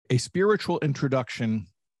a spiritual introduction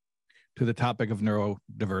to the topic of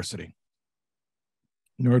neurodiversity.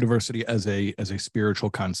 Neurodiversity as a spiritual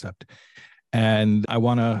concept. And I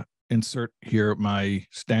want to insert here my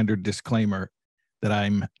standard disclaimer that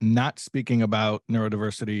I'm not speaking about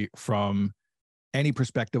neurodiversity from any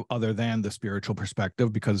perspective other than the spiritual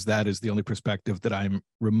perspective, because that is the only perspective that I'm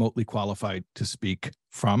remotely qualified to speak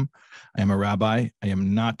from. I am a rabbi. I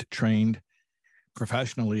am not trained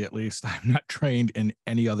professionally, at least. I'm not trained in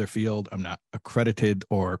any other field. I'm not accredited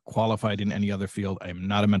or qualified in any other field. I'm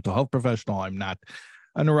not a mental health professional. I'm not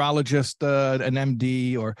a neurologist, an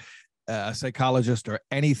MD, or a psychologist, or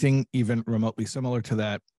anything even remotely similar to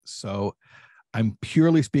that. So I'm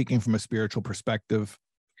purely speaking from a spiritual perspective,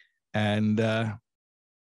 and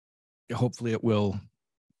hopefully it will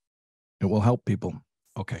help people.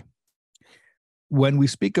 Okay. When we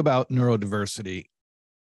speak about neurodiversity,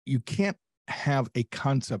 you can't have a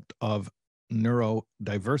concept of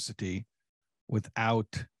neurodiversity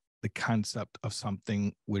without the concept of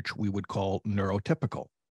something which we would call neurotypical,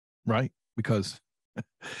 right? Because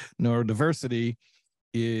neurodiversity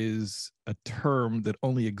is a term that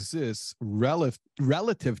only exists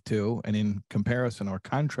relative to and in comparison or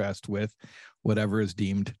contrast with whatever is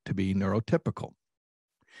deemed to be neurotypical.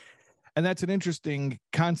 And that's an interesting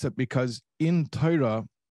concept because in Torah,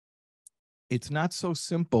 it's not so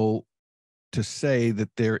simple to say that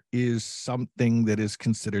there is something that is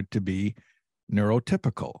considered to be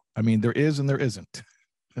neurotypical. I mean, there is and there isn't,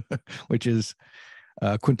 which is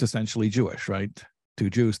quintessentially Jewish, right? 2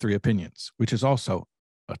 Jews, 3 opinions, which is also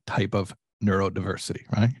a type of neurodiversity,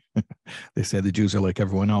 right? They say the Jews are like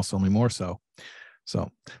everyone else, only more so.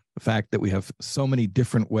 So the fact that we have so many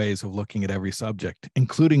different ways of looking at every subject,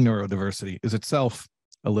 including neurodiversity, is itself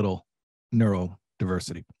a little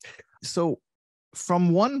neurodiversity. So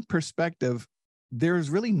from one perspective, there's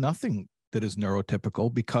really nothing that is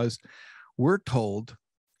neurotypical, because we're told,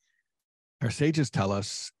 our sages tell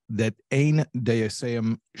us, that ein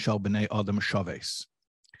deyaseim shel b'nei adam shaves,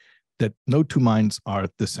 that no 2 minds are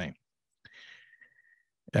the same.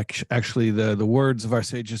 Actually, the words of our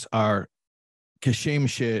sages are keshem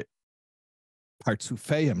she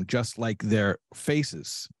partzufeim, just like their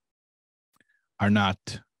faces are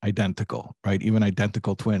not identical, right? Even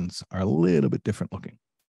identical twins are a little bit different looking.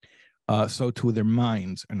 So too their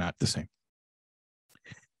minds are not the same.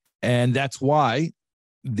 And that's why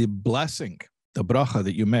the blessing, the bracha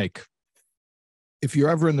that you make, if you're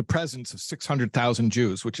ever in the presence of 600,000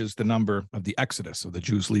 Jews, which is the number of the Exodus of the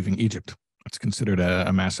Jews leaving Egypt, it's considered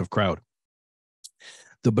a massive crowd.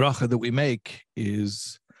 The bracha that we make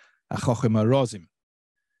is achochem arozim.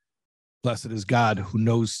 Blessed is God who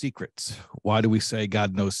knows secrets. Why do we say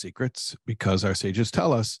God knows secrets? Because our sages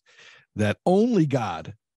tell us that only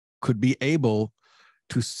God could be able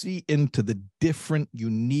to see into the different,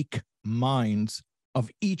 unique minds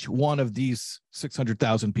of each one of these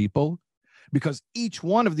 600,000 people, because each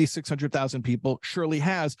one of these 600,000 people surely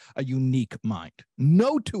has a unique mind.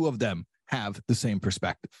 No 2 of them have the same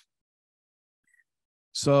perspective.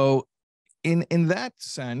 So in that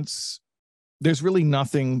sense, there's really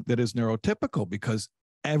nothing that is neurotypical, because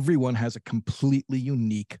everyone has a completely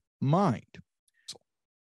unique mind.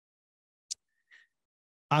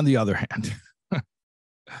 On the other hand,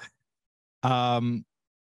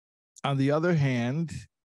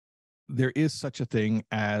 there is such a thing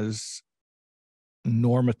as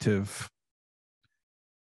normative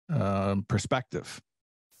perspective.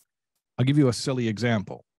 I'll give you a silly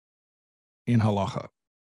example. In halacha,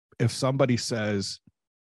 if somebody says,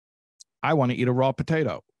 I want to eat a raw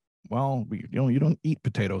potato. Well, you don't eat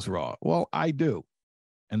potatoes raw. Well, I do.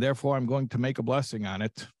 And therefore, I'm going to make a blessing on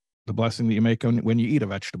it, the blessing that you make when you eat a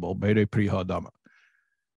vegetable, beire pri ha'adama.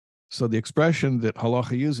 So the expression that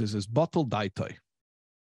halacha uses is batal daitoi.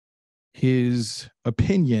 His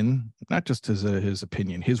opinion, not just his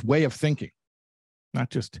opinion, his way of thinking,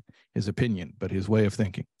 not just his opinion, but his way of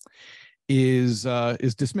thinking, is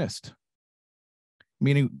dismissed.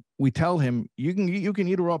 Meaning, we tell him you can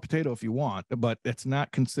eat a raw potato if you want, but it's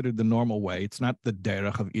not considered the normal way. It's not the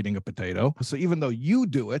derech of eating a potato. So even though you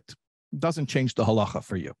do it, it doesn't change the halacha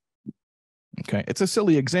for you. Okay, it's a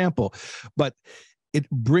silly example, but it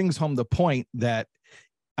brings home the point that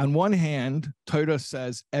on one hand, Torah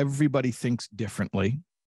says everybody thinks differently.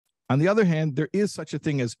 On the other hand, there is such a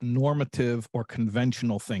thing as normative or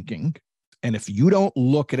conventional thinking. And if you don't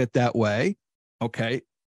look at it that way, okay,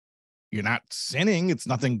 you're not sinning. It's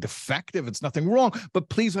nothing defective. It's nothing wrong. But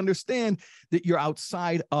please understand that you're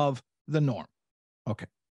outside of the norm. Okay,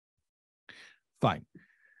 fine.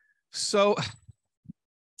 So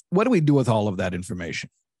what do we do with all of that information?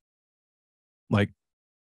 Like,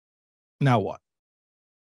 now what?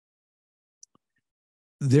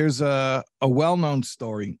 There's a well-known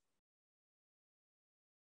story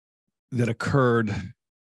that occurred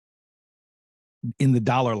in the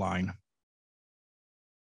dollar line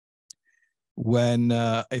when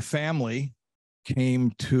a family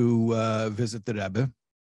came to visit the Rebbe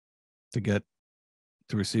to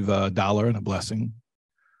receive a dollar and a blessing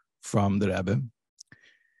from the Rebbe.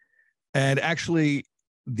 And actually,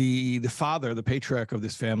 the father, the patriarch of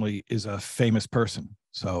this family, is a famous person.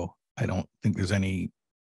 So I don't think there's any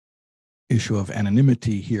issue of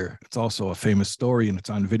anonymity here. It's also a famous story, and it's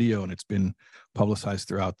on video, and it's been publicized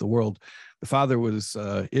throughout the world. The father is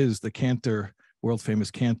the cantor, world famous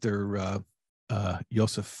cantor,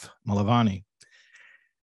 Yosef Malavani.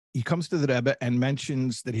 He comes to the Rebbe and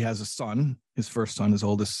mentions that he has a son, his first son, his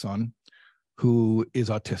oldest son, who is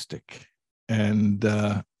autistic. And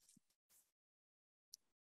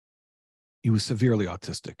he was severely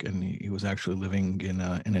autistic, and he was actually living in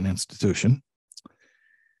an institution.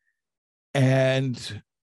 And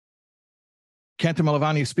Cantor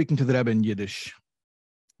Malavani is speaking to the Rebbe in Yiddish,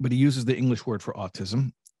 but he uses the English word for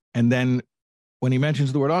autism. And then when he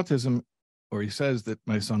mentions the word autism, or he says that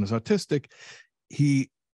my son is autistic, he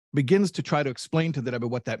begins to try to explain to the Rebbe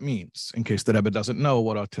what that means, in case the Rebbe doesn't know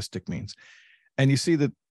what autistic means. And you see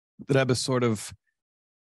that the Rebbe sort of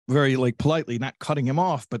very politely, not cutting him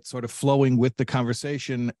off, but sort of flowing with the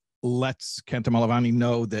conversation, lets Cantor Malavani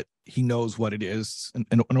know that he knows what it is,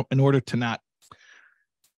 in order to not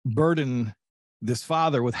burden this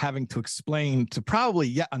father with having to explain to probably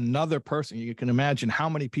yet another person. You can imagine how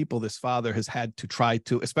many people this father has had to try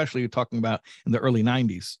to, especially you're talking about in the early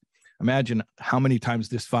 90s. Imagine how many times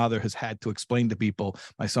this father has had to explain to people,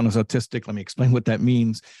 my son is autistic, let me explain what that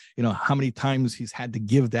means. How many times he's had to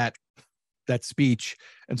give that speech.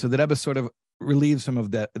 And so the Rebbe sort of relieves him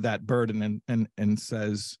of that burden and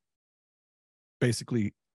says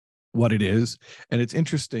basically what it is. And it's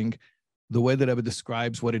interesting the way that Rebbe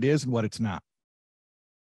describes what it is and what it's not.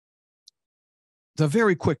 It's a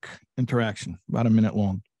very quick interaction, about a minute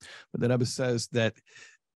long. But the Rebbe says that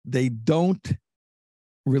they don't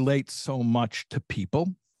relate so much to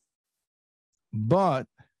people, but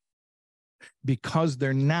because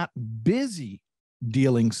they're not busy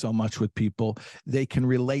dealing so much with people, they can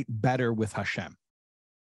relate better with Hashem.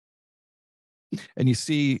 And you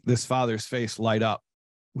see this father's face light up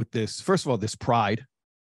with this, first of all, this pride.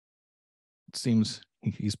 It seems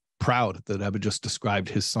he's proud that Rebbe just described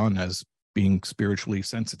his son as being spiritually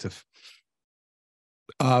sensitive.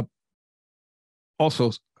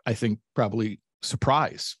 Also, I think probably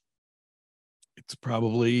surprise. It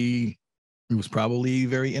was probably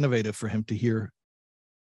very innovative for him to hear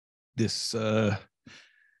this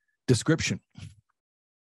description.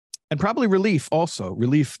 And probably relief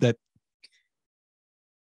that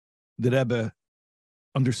the Rebbe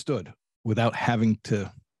understood without having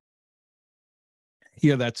to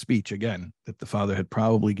hear that speech again that the father had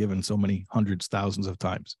probably given so many hundreds, thousands of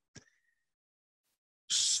times.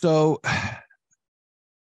 So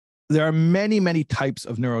there are many, many types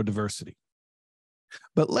of neurodiversity.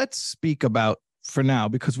 But let's speak about, for now,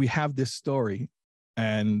 because we have this story,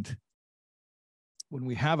 and when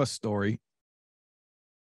we have a story,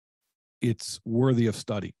 it's worthy of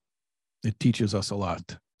study. It teaches us a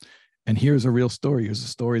lot. And here's a real story. Here's a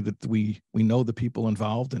story that we know the people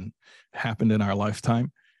involved and happened in our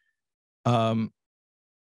lifetime. And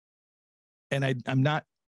I'm not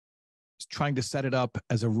trying to set it up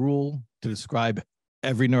as a rule to describe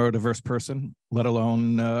every neurodiverse person, let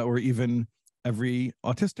alone or even every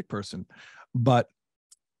autistic person. But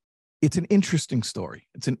it's an interesting story.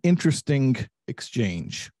 It's an interesting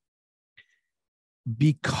exchange.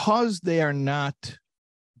 Because they are not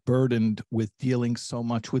burdened with dealing so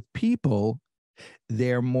much with people,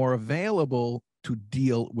 they're more available to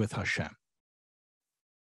deal with Hashem.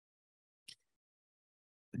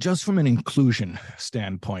 Just from an inclusion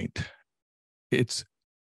standpoint, it's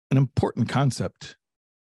an important concept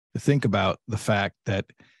to think about the fact that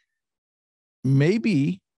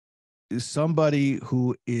maybe somebody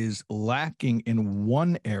who is lacking in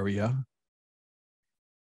one area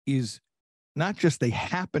is not just they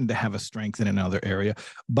happen to have a strength in another area,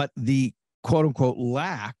 but the quote unquote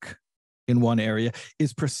lack in one area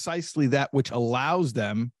is precisely that which allows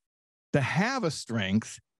them to have a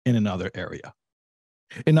strength in another area.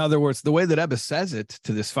 In other words, the way that Rebbe says it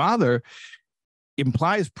to this father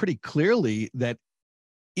implies pretty clearly that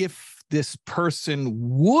if this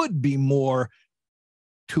person would be more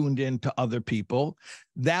tuned in to other people,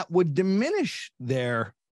 that would diminish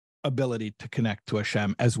their ability to connect to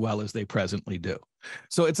Hashem as well as they presently do.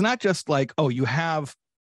 So it's not just like, oh, you have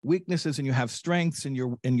weaknesses and you have strengths, and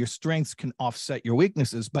your strengths can offset your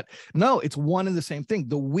weaknesses. But no, it's one and the same thing.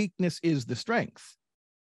 The weakness is the strength.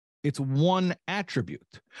 It's one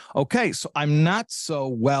attribute. Okay, so I'm not so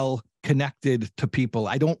well connected to people.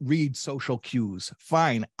 I don't read social cues.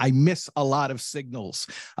 Fine. I miss a lot of signals.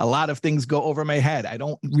 A lot of things go over my head. I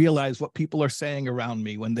don't realize what people are saying around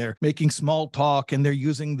me when they're making small talk and they're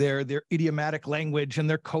using their idiomatic language and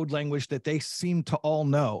their code language that they seem to all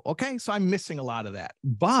know. Okay, so I'm missing a lot of that.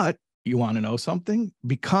 But you want to know something?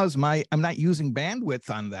 Because I'm not using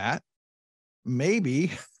bandwidth on that,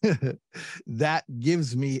 maybe that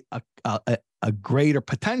gives me a greater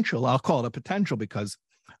potential. I'll call it a potential, because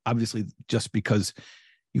obviously just because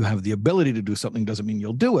you have the ability to do something doesn't mean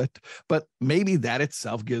you'll do it. But maybe that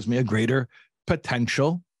itself gives me a greater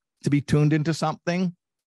potential to be tuned into something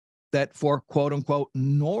that for quote unquote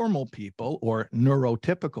normal people or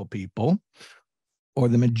neurotypical people, or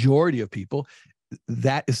the majority of people,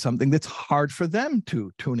 that is something that's hard for them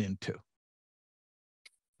to tune into.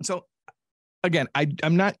 So again,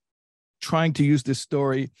 I'm not trying to use this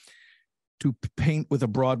story to paint with a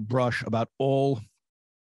broad brush about all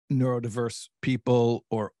neurodiverse people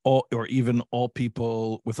or even all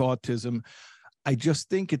people with autism. I just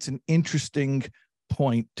think it's an interesting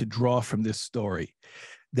point to draw from this story,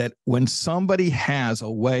 that when somebody has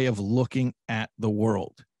a way of looking at the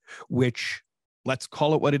world, which, let's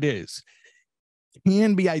call it what it is,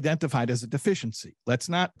 can be identified as a deficiency. Let's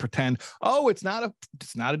not pretend, oh, it's not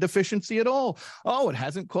a deficiency at all. Oh, it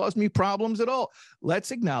hasn't caused me problems at all.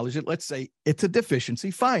 Let's acknowledge it. Let's say it's a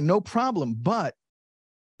deficiency. Fine, no problem. But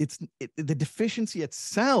the deficiency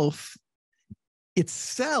itself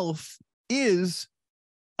is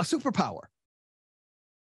a superpower.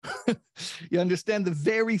 You understand? The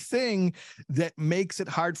very thing that makes it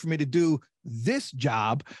hard for me to do this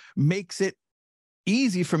job makes it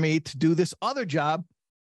easy for me to do this other job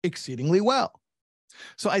exceedingly well.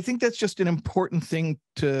 So I think that's just an important thing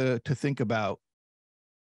to think about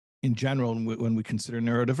in general when we consider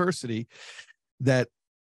neurodiversity, that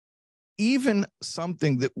even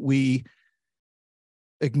something that we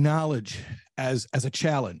acknowledge as a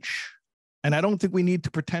challenge, and I don't think we need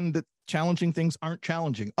to pretend that challenging things aren't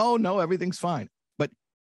challenging. Oh, no, everything's fine. But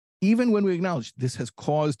even when we acknowledge this has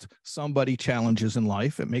caused somebody challenges in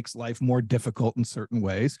life, it makes life more difficult in certain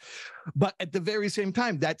ways. But at the very same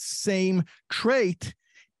time, that same trait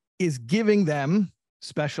is giving them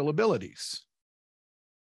special abilities.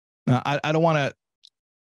 Now, I don't want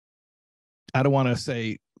to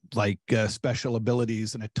say like special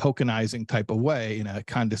abilities in a tokenizing type of way, in a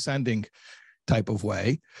condescending type of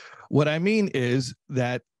way. What I mean is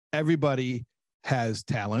that everybody has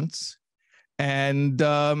talents. And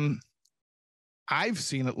I've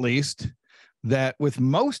seen, at least, that with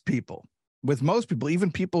most people,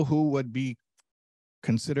 even people who would be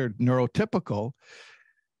considered neurotypical,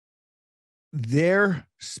 their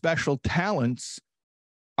special talents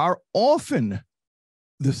are often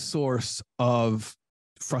the source of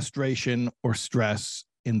frustration or stress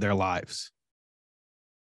in their lives.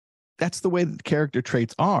 That's the way that character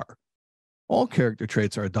traits are. All character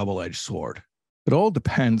traits are a double-edged sword. It all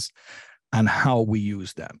depends on how we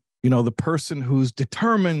use them. You know, the person who's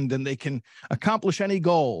determined and they can accomplish any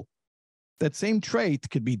goal, that same trait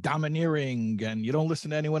could be domineering and you don't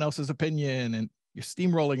listen to anyone else's opinion and you're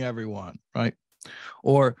steamrolling everyone, right?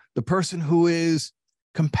 Or the person who is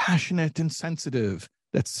compassionate and sensitive,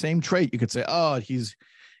 that same trait, you could say, oh, he's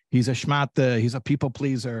a schmata, he's a people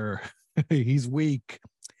pleaser, he's weak.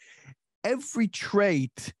 Every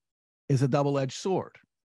trait is a double-edged sword.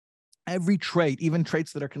 Every trait, even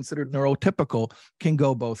traits that are considered neurotypical, can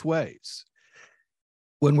go both ways.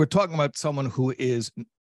 When we're talking about someone who is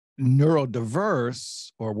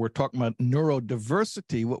neurodiverse, or we're talking about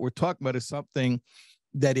neurodiversity, what we're talking about is something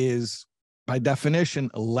that is, by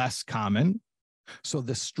definition, less common. So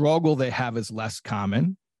the struggle they have is less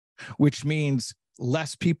common, which means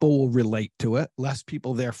less people will relate to it. Less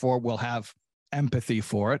people, therefore, will have empathy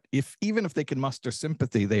for it. Even if they can muster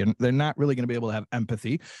sympathy, they're not really going to be able to have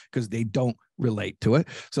empathy because they don't relate to it.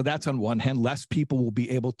 So that's on one hand. Less people will be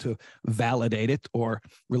able to validate it or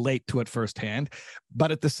relate to it firsthand.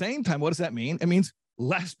 But at the same time, what does that mean? It means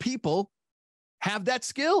less people have that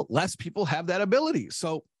skill. Less people have that ability.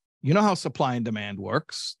 So you know how supply and demand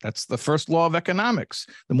works. That's the first law of economics.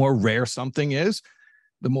 The more rare something is,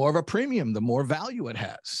 the more of a premium, the more value it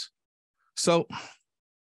has. So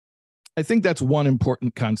I think that's one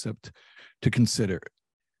important concept to consider,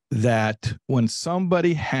 that when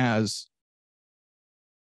somebody has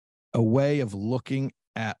a way of looking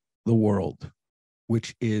at the world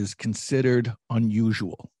which is considered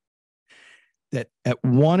unusual, that at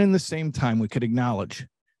one and the same time we could acknowledge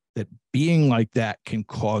that being like that can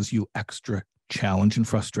cause you extra challenge and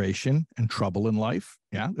frustration and trouble in life.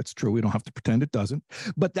 Yeah, that's true. We don't have to pretend it doesn't.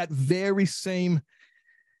 But that very same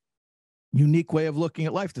unique way of looking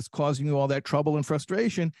at life that's causing you all that trouble and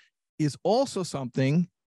frustration is also something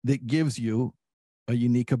that gives you a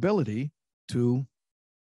unique ability to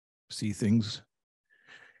see things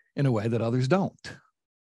in a way that others don't.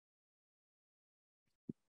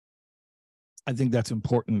 I think that's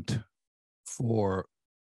important for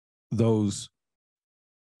those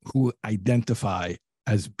who identify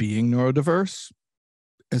as being neurodiverse,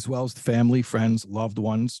 as well as family, friends, loved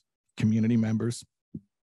ones, community members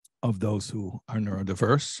of those who are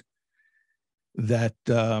neurodiverse, that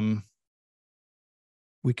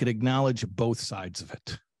we could acknowledge both sides of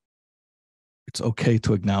it. It's okay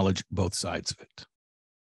to acknowledge both sides of it.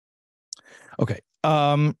 Okay,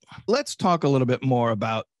 let's talk a little bit more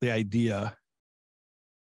about the idea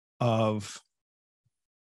of,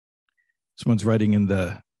 someone's writing in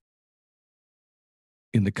the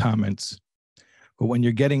comments, but when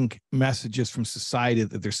you're getting messages from society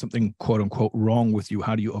that there's something quote unquote wrong with you,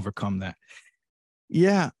 how do you overcome that?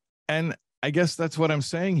 Yeah, and I guess that's what I'm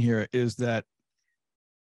saying here, is that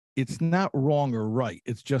it's not wrong or right.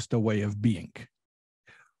 It's just a way of being.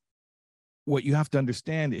 What you have to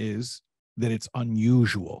understand is that it's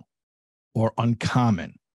unusual or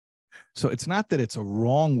uncommon. So it's not that it's a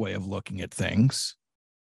wrong way of looking at things.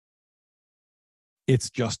 It's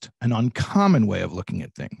just an uncommon way of looking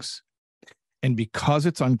at things. And because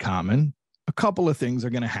it's uncommon, a couple of things are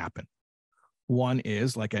going to happen. One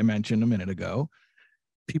is, like I mentioned a minute ago,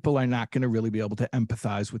 people are not going to really be able to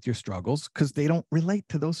empathize with your struggles because they don't relate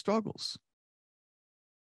to those struggles.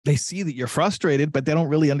 They see that you're frustrated, but they don't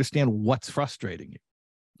really understand what's frustrating you.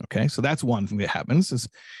 Okay, so that's one thing that happens, is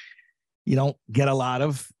you don't get a lot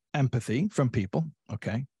of empathy from people.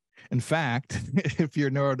 Okay, in fact, if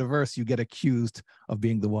you're neurodiverse, you get accused of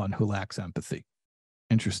being the one who lacks empathy.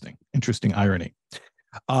 Interesting irony.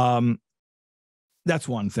 That's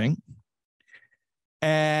one thing.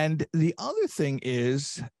 And the other thing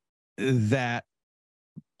is that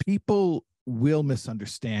people will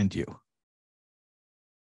misunderstand you.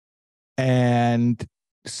 And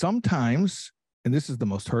sometimes, and this is the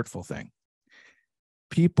most hurtful thing,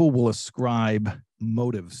 people will ascribe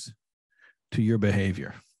motives to your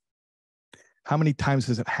behavior. How many times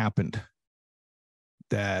has it happened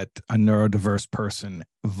that a neurodiverse person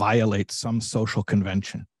violates some social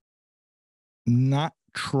convention, not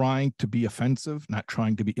trying to be offensive, not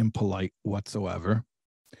trying to be impolite whatsoever?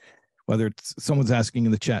 Whether it's, someone's asking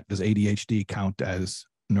in the chat, does ADHD count as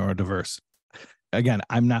neurodiverse? Again,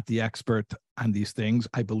 I'm not the expert on these things.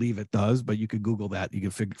 I believe it does, but you could Google that. You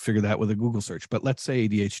can figure that with a Google search. But let's say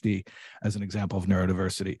ADHD as an example of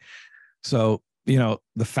neurodiversity. So, you know,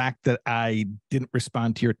 the fact that I didn't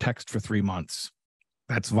respond to your text for 3 months,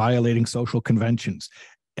 that's violating social conventions.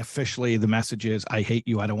 Officially, the message is, I hate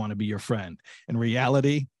you. I don't want to be your friend. In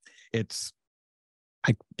reality, it's,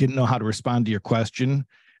 I didn't know how to respond to your question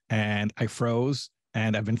and I froze.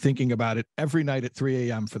 And I've been thinking about it every night at 3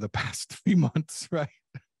 a.m. for the past 3 months, right?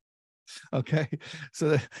 Okay,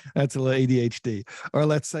 so that's a little ADHD. Or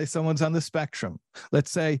let's say someone's on the spectrum.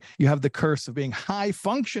 Let's say you have the curse of being high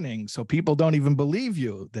functioning, so people don't even believe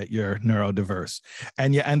you that you're neurodiverse.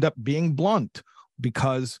 And you end up being blunt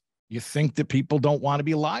because you think that people don't want to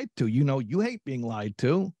be lied to. You know, you hate being lied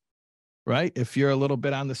to, right? If you're a little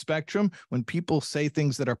bit on the spectrum, when people say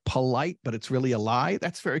things that are polite, but it's really a lie,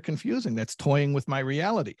 that's very confusing. That's toying with my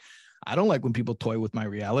reality. I don't like when people toy with my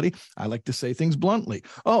reality. I like to say things bluntly.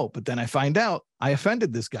 Oh, but then I find out I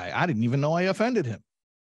offended this guy. I didn't even know I offended him.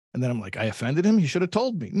 And then I'm like, I offended him? He should have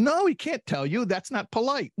told me. No, he can't tell you. That's not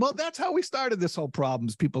polite. Well, that's how we started this whole problem,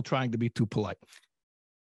 is people trying to be too polite.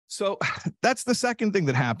 So that's the second thing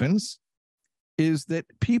that happens, is that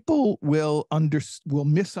people will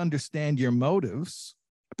misunderstand your motives,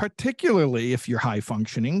 particularly if you're high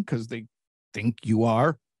functioning, because they think you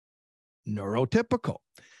are neurotypical.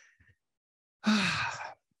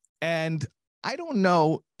 And I don't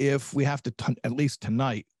know if we have to, at least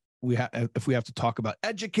tonight, if we have to talk about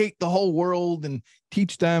educate the whole world and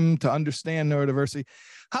teach them to understand neurodiversity.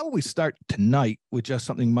 How about we start tonight with just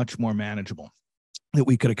something much more manageable that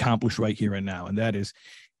we could accomplish right here and now? And that is,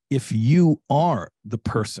 if you are the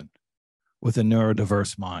person with a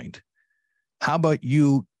neurodiverse mind, how about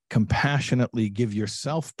you compassionately give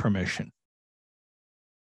yourself permission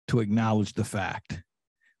to acknowledge the fact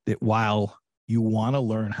that while you want to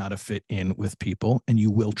learn how to fit in with people, and you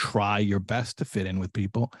will try your best to fit in with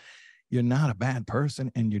people, you're not a bad person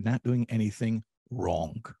and you're not doing anything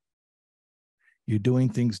wrong. You're doing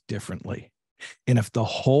things differently. And if the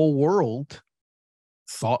whole world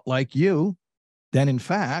thought like you, then in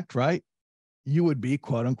fact, right, you would be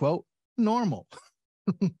quote unquote normal.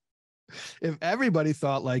 If everybody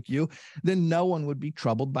thought like you, then no one would be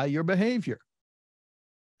troubled by your behavior.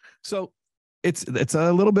 So it's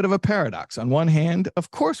a little bit of a paradox. On one hand,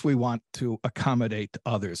 of course, we want to accommodate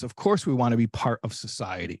others. Of course, we want to be part of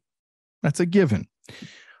society. That's a given.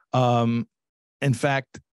 In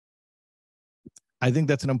fact, I think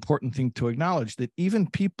that's an important thing to acknowledge, that even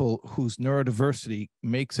people whose neurodiversity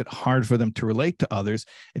makes it hard for them to relate to others,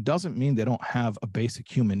 it doesn't mean they don't have a basic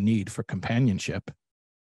human need for companionship.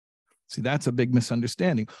 See, that's a big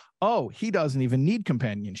misunderstanding. Oh, he doesn't even need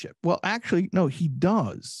companionship. Well, actually, no, he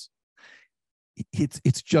does.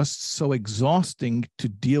 It's just so exhausting to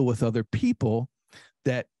deal with other people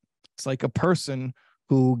that it's like a person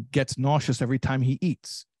who gets nauseous every time he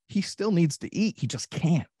eats. He still needs to eat. He just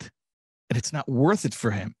can't. And it's not worth it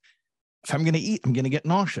for him. If I'm going to eat, I'm going to get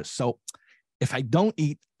nauseous. So if I don't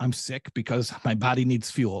eat, I'm sick because my body needs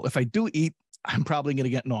fuel. If I do eat, I'm probably going to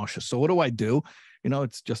get nauseous. So what do? You know,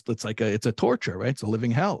 it's a torture, right? It's a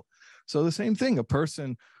living hell. So the same thing, a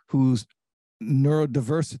person whose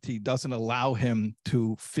neurodiversity doesn't allow him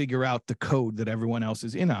to figure out the code that everyone else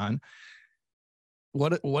is in on.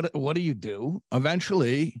 What do?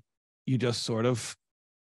 Eventually, you just sort of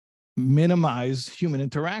minimize human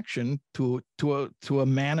interaction to a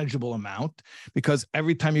manageable amount, because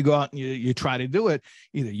every time you go out and you try to do it,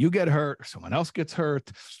 either you get hurt or someone else gets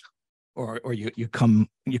hurt, or you come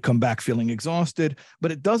back feeling exhausted.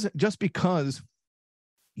 But it doesn't, just because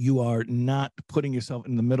you are not putting yourself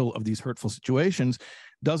in the middle of these hurtful situations,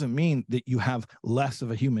 doesn't mean that you have less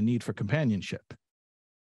of a human need for companionship,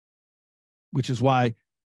 which is why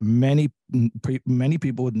many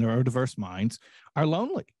people with neurodiverse minds are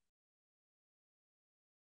lonely.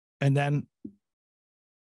 And then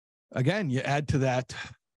again, you add to that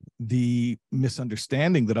the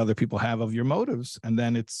misunderstanding that other people have of your motives, and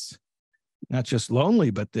then it's not just lonely,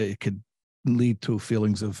 but it could lead to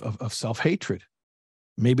feelings of self-hatred.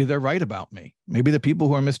 Maybe they're right about me. Maybe the people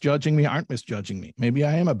who are misjudging me aren't misjudging me. Maybe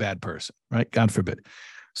I am a bad person, right? God forbid.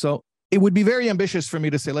 So it would be very ambitious for me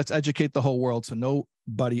to say, let's educate the whole world so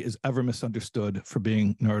nobody is ever misunderstood for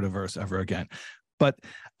being neurodiverse ever again. But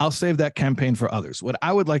I'll save that campaign for others. What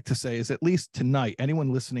I would like to say is, at least tonight,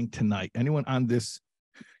 anyone listening tonight, anyone in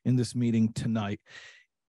this meeting tonight,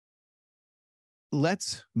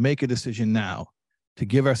 let's make a decision now to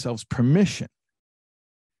give ourselves permission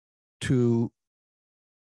to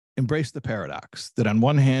embrace the paradox that on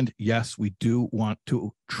one hand, yes, we do want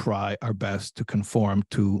to try our best to conform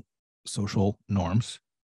to social norms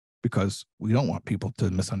because we don't want people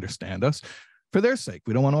to misunderstand us for their sake.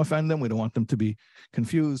 We don't want to offend them. We don't want them to be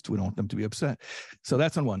confused. We don't want them to be upset. So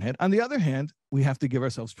that's on one hand. On the other hand, we have to give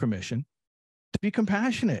ourselves permission to be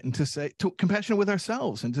compassionate and compassionate with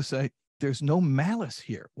ourselves, and to say, there's no malice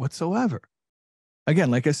here whatsoever.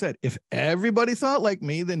 Again, like I said, if everybody thought like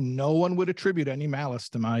me, then no one would attribute any malice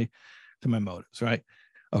to my motives, right?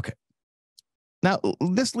 Okay. Now,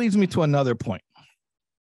 this leads me to another point,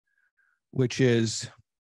 which is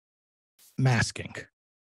masking.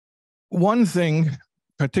 One thing,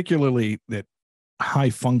 particularly that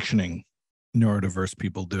high-functioning neurodiverse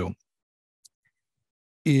people do,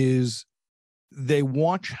 is they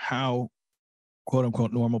watch how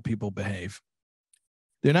quote-unquote normal people behave.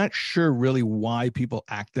 They're not sure really why people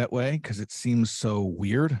act that way because it seems so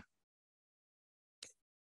weird.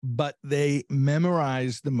 But they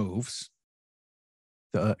memorize the moves,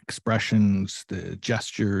 the expressions, the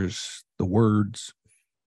gestures, the words.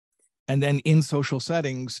 And then in social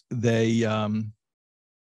settings, they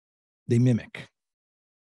mimic.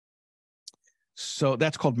 So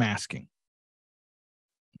that's called masking.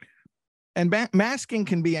 And masking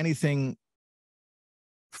can be anything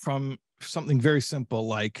from something very simple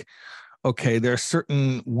like, okay, there are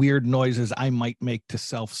certain weird noises I might make to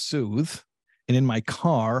self-soothe. And in my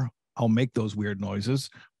car, I'll make those weird noises.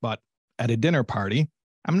 But at a dinner party,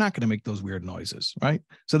 I'm not going to make those weird noises, right?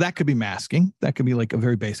 So that could be masking. That could be like a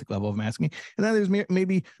very basic level of masking. And then there's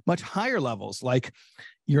maybe much higher levels, like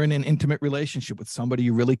you're in an intimate relationship with somebody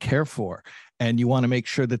you really care for, and you want to make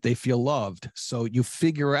sure that they feel loved. So you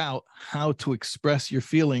figure out how to express your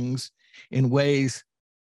feelings in ways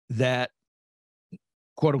that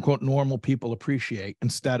quote unquote normal people appreciate,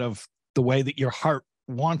 instead of the way that your heart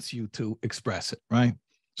wants you to express it, right?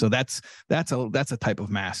 So that's a type of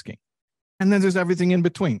masking. And then there's everything in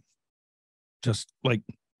between, just like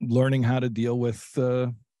learning how to deal with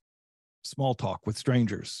small talk with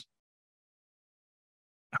strangers.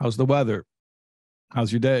 How's the weather?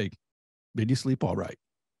 How's your day? Did you sleep all right?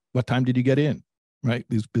 What time did you get in? Right?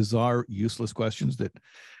 These bizarre, useless questions that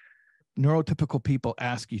neurotypical people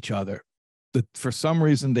ask each other that for some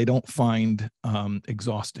reason they don't find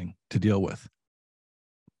exhausting to deal with.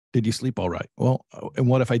 Did you sleep all right? Well, and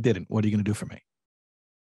what if I didn't? What are you going to do for me?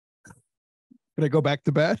 Can I go back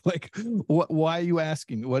to bed? Like, why are you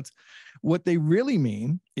asking? What they really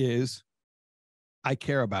mean is, I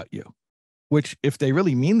care about you. Which, if they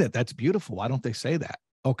really mean that, that's beautiful. Why don't they say that?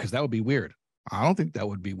 Oh, because that would be weird. I don't think that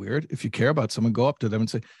would be weird. If you care about someone, go up to them and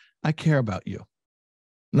say, I care about you.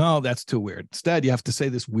 No, that's too weird. Instead, you have to say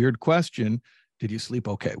this weird question. Did you sleep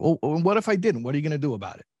okay? Well, what if I didn't? What are you going to do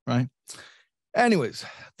about it? Right? Anyways,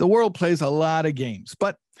 the world plays a lot of games,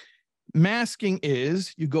 but masking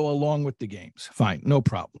is you go along with the games. Fine. No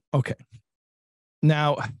problem. Okay.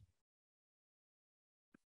 Now,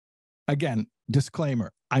 again,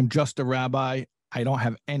 disclaimer, I'm just a rabbi. I don't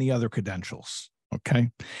have any other credentials.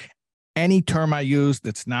 Okay. Any term I use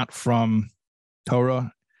that's not from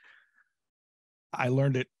Torah, I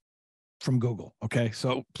learned it from Google. Okay.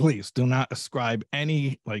 So please do not ascribe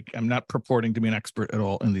any, I'm not purporting to be an expert at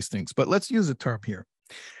all in these things, but let's use a term here.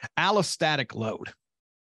 Allostatic load.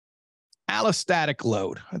 Allostatic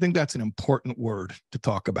load. I think that's an important word to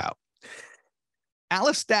talk about.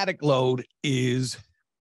 Allostatic load is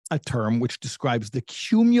a term which describes the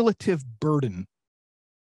cumulative burden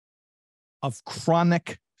of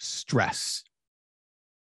chronic stress.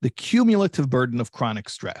 The cumulative burden of chronic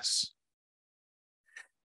stress.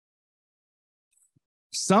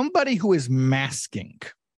 Somebody who is masking,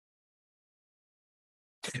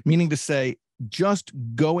 meaning to say, just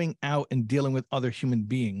going out and dealing with other human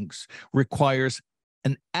beings requires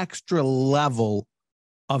an extra level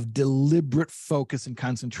of deliberate focus and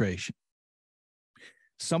concentration.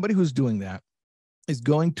 Somebody who's doing that is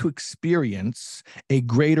going to experience a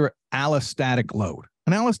greater allostatic load.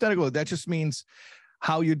 An allostatic load, that just means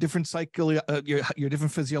how your different your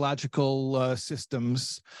different physiological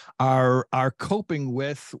systems are coping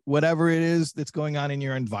with whatever it is that's going on in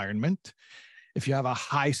your environment. If you have a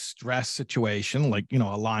high stress situation, like, a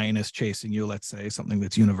lion is chasing you, let's say, something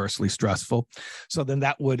that's universally stressful. So then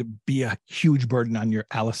that would be a huge burden on your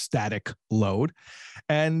allostatic load.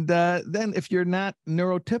 And then if you're not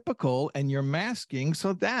neurotypical and you're masking,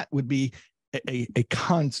 so that would be a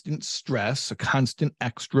constant stress, a constant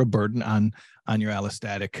extra burden on your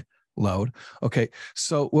allostatic load. Okay.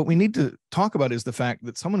 So what we need to talk about is the fact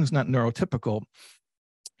that someone who's not neurotypical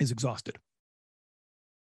is exhausted.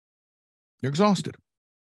 You're exhausted.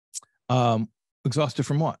 Exhausted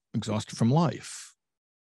from what? Exhausted from life.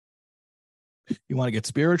 You want to get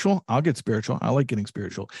spiritual? I'll get spiritual. I like getting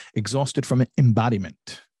spiritual. Exhausted from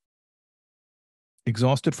embodiment.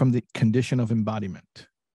 Exhausted from the condition of embodiment.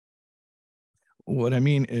 What I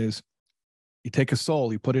mean is, you take a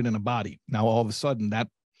soul, you put it in a body. Now, all of a sudden, that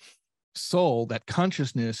soul, that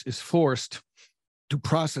consciousness is forced to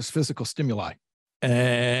process physical stimuli.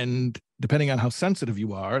 And depending on how sensitive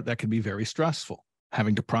you are, that can be very stressful,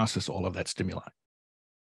 having to process all of that stimuli.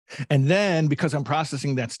 And then, because I'm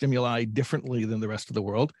processing that stimuli differently than the rest of the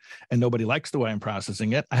world, and nobody likes the way I'm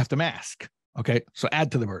processing it, I have to mask. Okay. So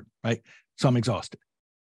add to the burden, right? So I'm exhausted.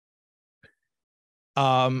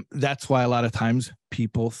 That's why a lot of times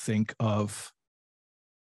people think of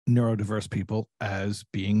neurodiverse people as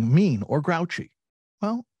being mean or grouchy.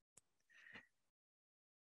 Well,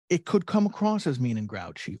 it could come across as mean and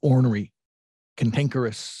grouchy, ornery,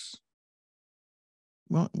 cantankerous.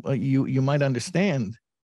 Well, you might understand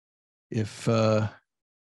if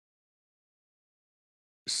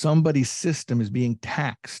somebody's system is being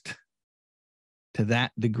taxed to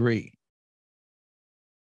that degree,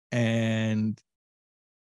 and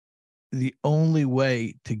the only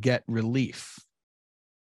way to get relief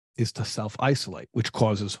is to self-isolate, which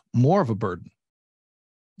causes more of a burden.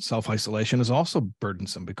 Self-isolation is also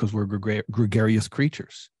burdensome because we're gregarious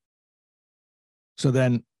creatures. So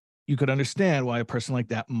then you could understand why a person like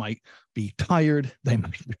that might be tired. They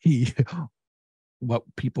might be what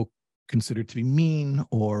people consider to be mean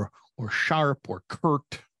or sharp or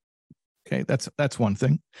curt. Okay, that's one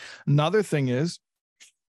thing. Another thing is,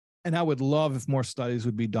 and I would love if more studies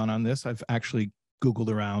would be done on this. I've actually Googled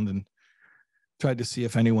around and tried to see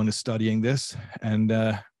if anyone is studying this. And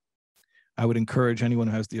I would encourage anyone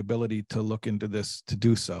who has the ability to look into this to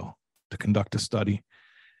do so, to conduct a study.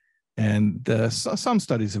 And some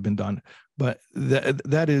studies have been done, but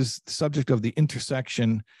that is the subject of the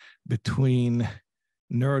intersection between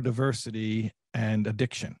neurodiversity and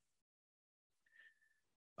addiction.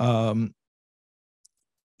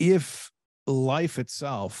 If life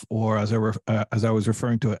itself, or as I was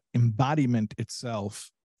referring to it, embodiment itself,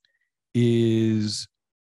 is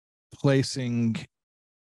placing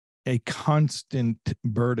a constant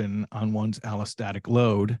burden on one's allostatic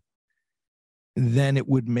load, then it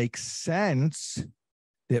would make sense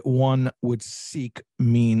that one would seek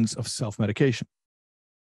means of self-medication,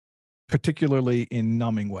 particularly in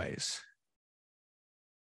numbing ways.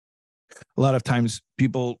 A lot of times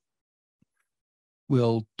people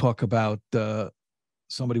will talk about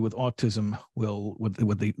somebody with autism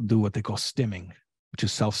would they do what they call stimming, which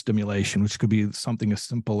is self-stimulation, which could be something as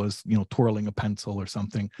simple as, twirling a pencil or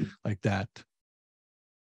something like that.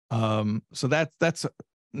 So that's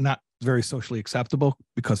not very socially acceptable,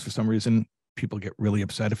 because for some reason people get really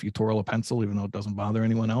upset if you twirl a pencil, even though it doesn't bother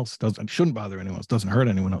anyone else. Shouldn't bother anyone else. Doesn't hurt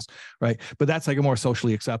anyone else, right? But that's like a more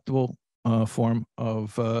socially acceptable form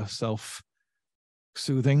of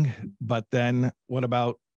self-soothing. But then what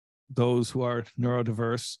about those who are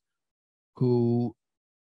neurodiverse, who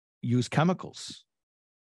use chemicals,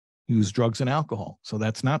 use drugs and alcohol? So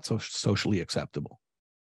that's not so socially acceptable.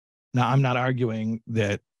 Now, I'm not arguing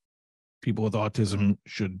that people with autism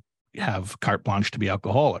should have carte blanche to be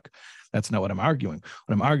alcoholic. That's not what I'm arguing.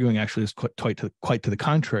 What I'm arguing actually is quite to the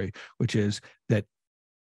contrary, which is that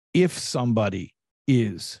if somebody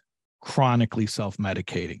is chronically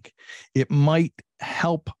self-medicating, it might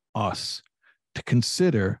help us to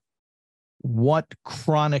consider what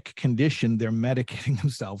chronic condition they're medicating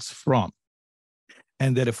themselves from.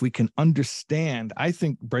 And that if we can understand, I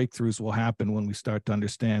think breakthroughs will happen when we start to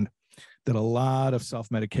understand that a lot of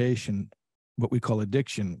self-medication, what we call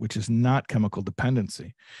addiction, which is not chemical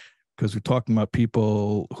dependency, because we're talking about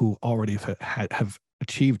people who already have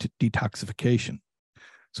achieved detoxification.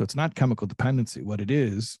 So it's not chemical dependency. What it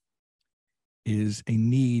is a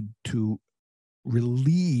need to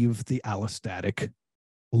relieve the allostatic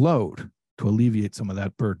load, to alleviate some of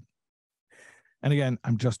that burden. And again,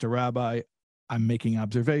 I'm just a rabbi. I'm making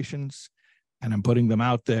observations and I'm putting them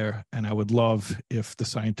out there. And I would love if the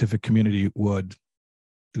scientific community would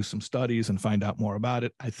do some studies and find out more about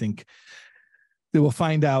it. I think they will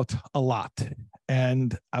find out a lot.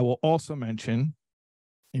 And I will also mention,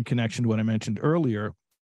 in connection to what I mentioned earlier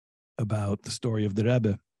about the story of the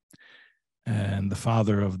Rebbe and the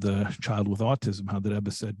father of the child with autism, how the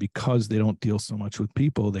Rebbe said, because they don't deal so much with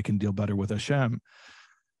people, they can deal better with Hashem.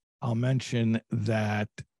 I'll mention that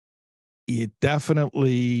it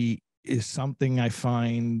definitely is something I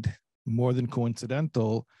find more than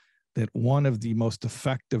coincidental that one of the most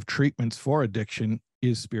effective treatments for addiction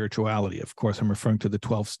is spirituality. Of course, I'm referring to the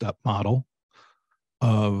 12-step model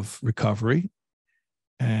of recovery.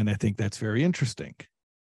 And I think that's very interesting.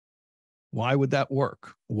 Why would that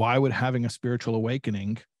work? Why would having a spiritual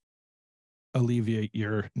awakening alleviate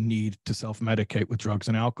your need to self-medicate with drugs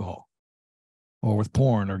and alcohol, or with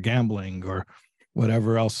porn or gambling or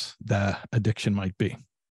whatever else the addiction might be?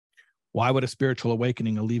 Why would a spiritual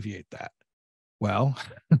awakening alleviate that? Well,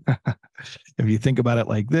 if you think about it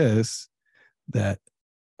like this, that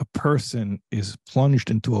a person is plunged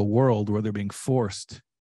into a world where they're being forced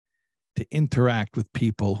to interact with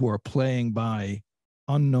people who are playing by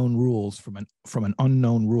unknown rules from an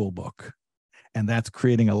unknown rule book. And that's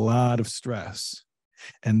creating a lot of stress.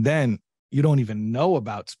 And then you don't even know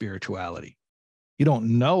about spirituality. You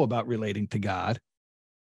don't know about relating to God.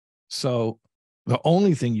 So the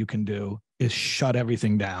only thing you can do is shut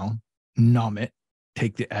everything down, numb it,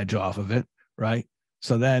 take the edge off of it, right?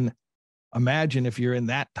 So then imagine if you're in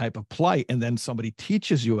that type of plight and then somebody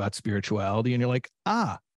teaches you about spirituality and you're like,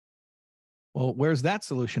 well, where's that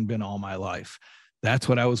solution been all my life? That's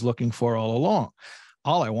what I was looking for all along.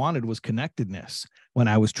 All I wanted was connectedness. When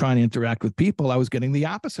I was trying to interact with people, I was getting the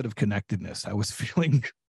opposite of connectedness. I was feeling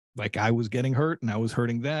like I was getting hurt and I was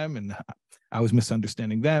hurting them, and I was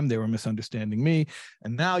misunderstanding them. They were misunderstanding me.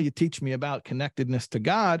 And now you teach me about connectedness to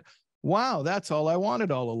God. Wow, that's all I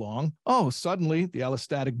wanted all along. Oh, suddenly the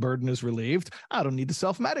allostatic burden is relieved. I don't need to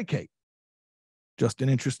self-medicate. Just an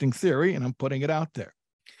interesting theory, and I'm putting it out there.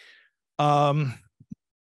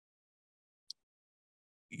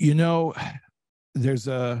 There's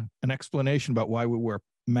an explanation about why we wear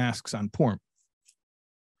masks on Purim.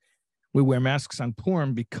 We wear masks on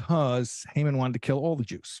Purim because Haman wanted to kill all the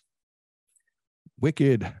Jews.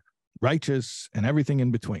 Wicked, righteous, and everything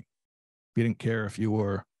in between. He didn't care if you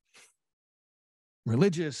were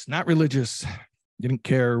religious, not religious. He didn't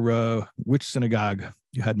care which synagogue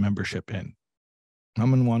you had membership in.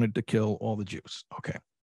 Haman wanted to kill all the Jews. Okay.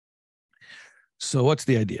 So what's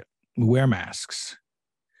the idea? We wear masks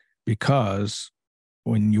because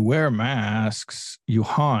when you wear masks, you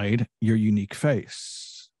hide your unique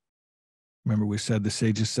face. Remember, we said the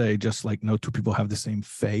sages say, just like no two people have the same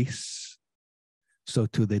face, so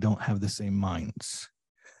too they don't have the same minds.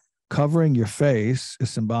 Covering your face is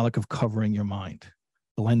symbolic of covering your mind,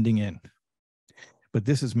 blending in. But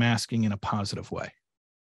this is masking in a positive way.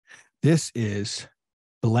 This is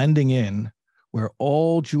blending in where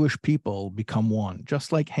all Jewish people become one,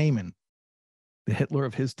 just like Haman, the Hitler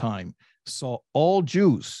of his time, saw all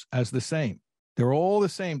Jews as the same. They're all the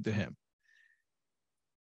same to him.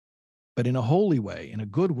 But in a holy way, in a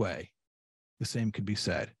good way, the same could be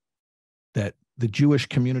said, that the Jewish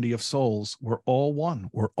community of souls, we're all one.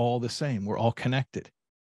 We're all the same. We're all connected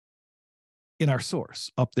in our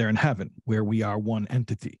source up there in heaven, where we are one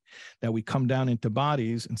entity. That we come down into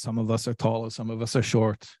bodies, and some of us are taller, some of us are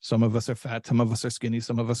short, some of us are fat, some of us are skinny,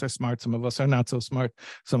 some of us are smart, some of us are not so smart,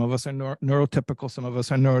 some of us are neurotypical, some of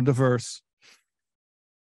us are neurodiverse.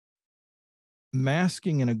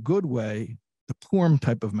 Masking in a good way, the Purim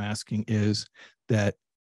type of masking, is that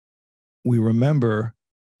we remember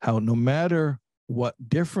how no matter what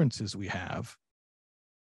differences we have,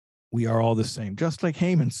 we are all the same. Just like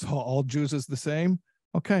Haman saw all Jews as the same.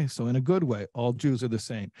 Okay, so in a good way, all Jews are the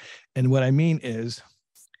same. And what I mean is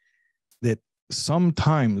that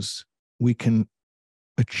sometimes we can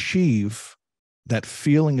achieve that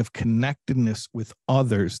feeling of connectedness with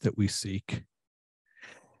others that we seek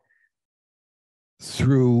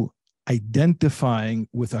through identifying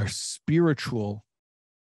with our spiritual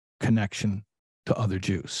connection to other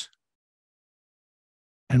Jews.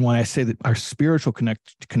 And when I say that our spiritual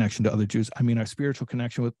connection to other Jews, I mean our spiritual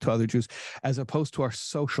connection to other Jews as opposed to our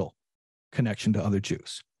social connection to other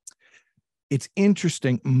Jews. It's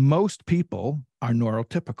interesting. Most people are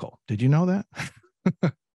neurotypical. Did you know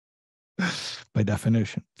that? By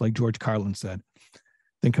definition, like George Carlin said,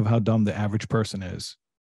 think of how dumb the average person is.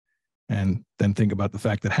 And then think about the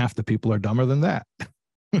fact that half the people are dumber than that.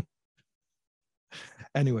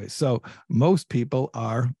 Anyway, so most people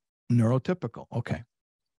are neurotypical. Okay.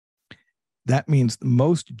 That means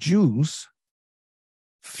most Jews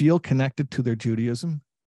feel connected to their Judaism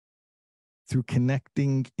through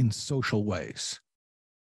connecting in social ways.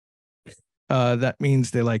 That means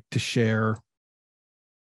they like to share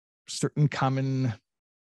certain common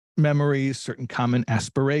memories, certain common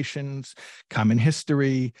aspirations, common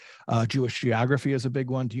history. Jewish geography is a big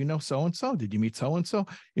one. Do you know so-and-so? Did you meet so-and-so?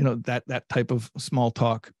 You know, that type of small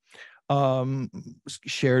talk.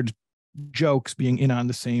 Shared jokes, being in on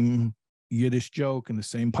the same Yiddish joke and the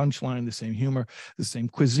same punchline, the same humor, the same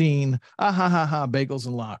cuisine. Ah, ha, ha, ha, bagels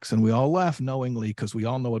and lox. And we all laugh knowingly because we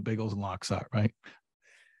all know what bagels and lox are, right?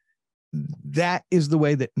 That is the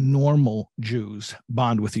way that normal Jews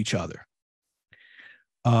bond with each other.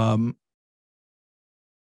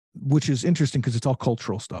 Which is interesting because it's all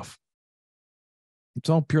cultural stuff. It's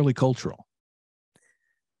all purely cultural.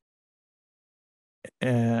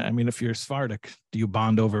 I mean, if you're Sephardic, do you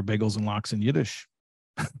bond over bagels and lox in Yiddish?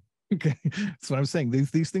 Okay, that's what I'm saying.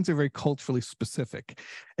 These things are very culturally specific.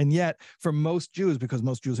 And yet, for most Jews, because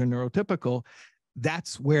most Jews are neurotypical,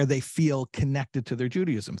 that's where they feel connected to their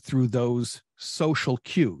Judaism, through those social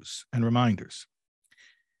cues and reminders.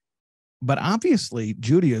 But obviously,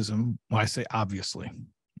 Judaism, well, I say obviously,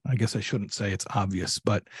 I guess I shouldn't say it's obvious,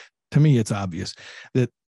 but to me, it's obvious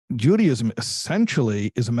that Judaism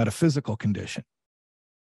essentially is a metaphysical condition.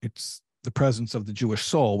 It's the presence of the Jewish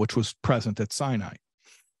soul, which was present at Sinai.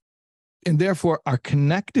 And therefore, our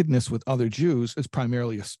connectedness with other Jews is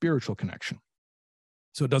primarily a spiritual connection.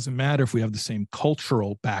 So it doesn't matter if we have the same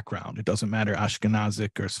cultural background. It doesn't matter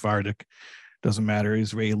Ashkenazic or Sephardic. It doesn't matter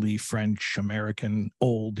Israeli, French, American,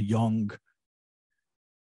 old, young,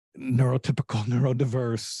 neurotypical,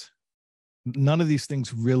 neurodiverse. None of these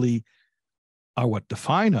things really are what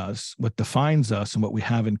define us. What defines us and what we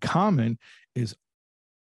have in common is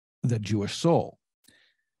the Jewish soul.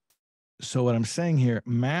 So what I'm saying here,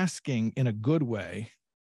 masking in a good way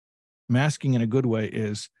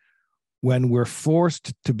is when we're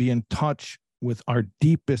forced to be in touch with our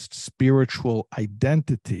deepest spiritual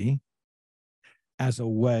identity as a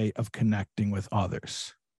way of connecting with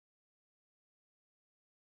others.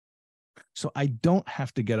 So I don't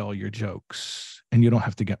have to get all your jokes, and you don't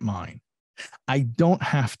have to get mine. I don't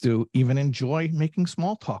have to even enjoy making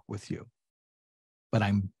small talk with you, but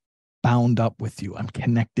I'm bound up with you. I'm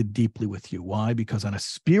connected deeply with you. Why? Because on a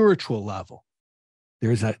spiritual level,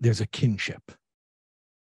 there's a kinship.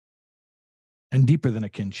 And deeper than a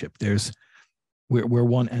kinship, we're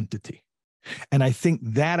one entity. And I think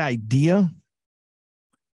that idea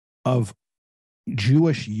of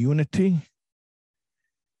Jewish unity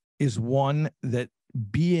is one that,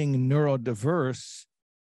 being neurodiverse,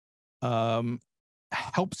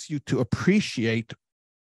 helps you to appreciate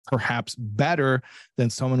perhaps better than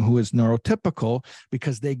someone who is neurotypical,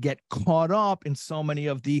 because they get caught up in so many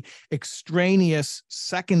of the extraneous,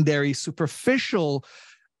 secondary, superficial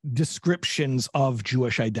descriptions of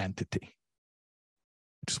Jewish identity.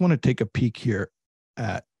 I just want to take a peek here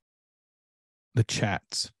at the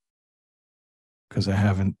chats because I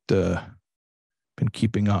haven't been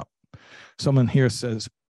keeping up. Someone here says,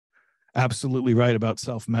 absolutely right about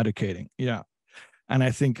self-medicating. Yeah. And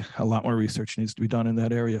I think a lot more research needs to be done in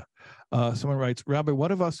that area. Someone writes, Rabbi,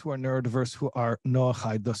 what of us who are neurodiverse who are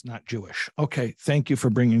Noachide, thus not Jewish? Okay, thank you for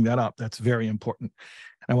bringing that up. That's very important.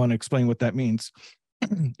 I want to explain what that means.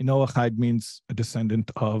 Noachide means a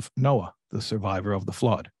descendant of Noah, the survivor of the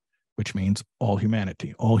flood, which means all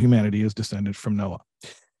humanity. All humanity is descended from Noah.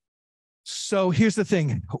 So here's the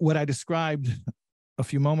thing. What I described a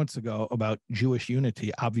few moments ago about Jewish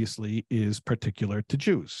unity obviously is particular to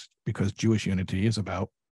Jews because Jewish unity is about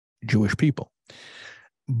Jewish people.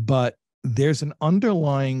 But there's an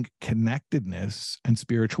underlying connectedness and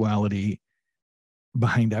spirituality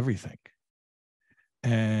behind everything.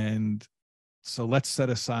 And so let's set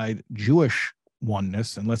aside Jewish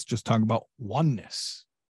oneness and let's just talk about oneness.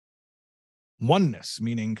 Oneness,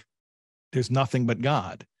 meaning there's nothing but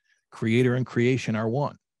God. Creator and creation are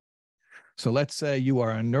one. So let's say you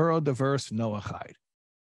are a neurodiverse Noachide,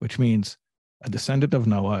 which means a descendant of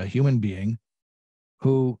Noah, a human being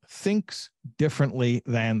who thinks differently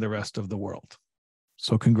than the rest of the world.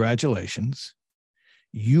 So congratulations.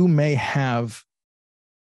 You may have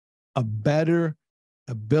a better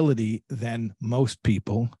ability than most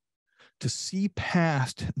people to see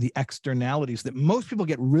past the externalities that most people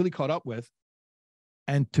get really caught up with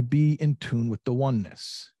and to be in tune with the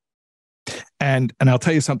oneness. And I'll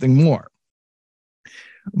tell you something more.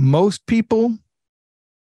 Most people,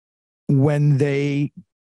 when they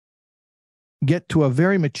get to a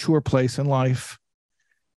very mature place in life,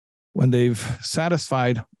 when they've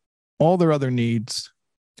satisfied all their other needs,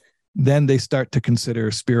 then they start to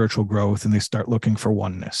consider spiritual growth and they start looking for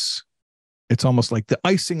oneness. It's almost like the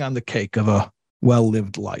icing on the cake of a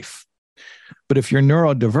well-lived life. But if you're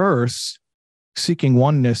neurodiverse, seeking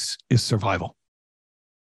oneness is survival.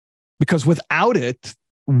 Because without it,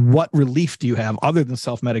 what relief do you have other than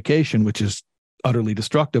self-medication, which is utterly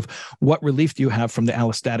destructive? What relief do you have from the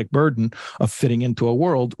allostatic burden of fitting into a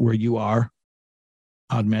world where you are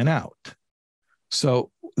odd man out?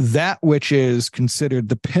 So that which is considered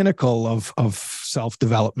the pinnacle of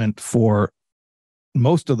self-development for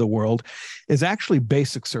most of the world is actually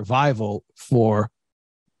basic survival for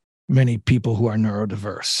many people who are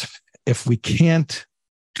neurodiverse. If we can't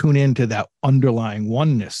tune into that underlying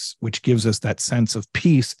oneness, which gives us that sense of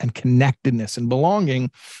peace and connectedness and belonging,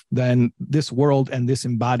 then this world and this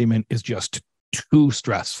embodiment is just too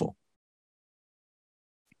stressful.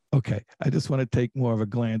 Okay, I just want to take more of a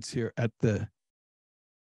glance here at the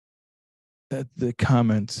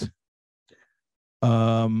comments.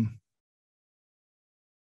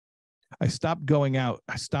 I stopped going out.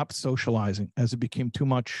 I stopped socializing as it became too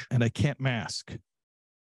much and I can't mask.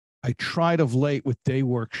 I tried of late with day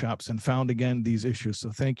workshops and found again these issues.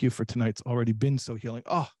 So thank you for tonight's already been so healing.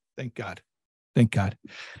 Oh, thank God. Thank God.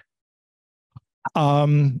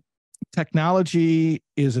 Technology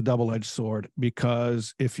is a double-edged sword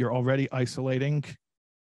because if you're already isolating,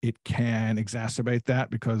 it can exacerbate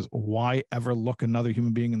that, because why ever look another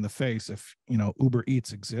human being in the face if, Uber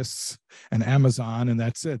Eats exists and Amazon and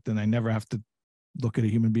that's it, then I never have to look at a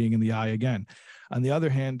human being in the eye again. On the other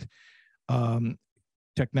hand,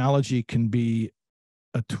 technology can be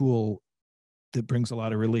a tool that brings a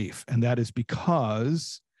lot of relief. And that is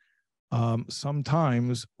because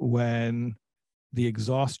sometimes when the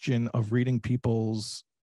exhaustion of reading people's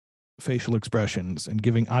facial expressions and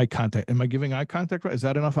giving eye contact, am I giving eye contact right? Is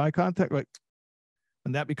that enough eye contact? Right.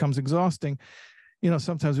 When that becomes exhausting,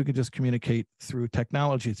 sometimes we could just communicate through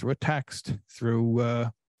technology, through a text, through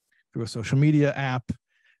a social media app.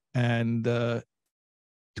 And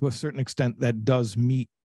to a certain extent, that does meet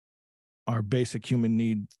our basic human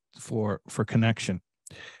need for connection.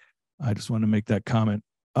 I just want to make that comment.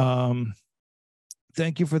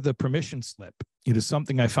 Thank you for the permission slip. It is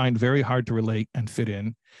something I find very hard to relate and fit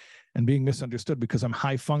in, and being misunderstood because I'm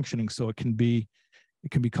high functioning, so it can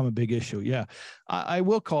become a big issue. Yeah, I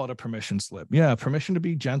will call it a permission slip. Yeah, permission to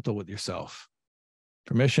be gentle with yourself,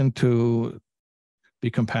 permission to be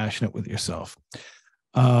compassionate with yourself.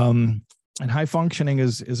 And high functioning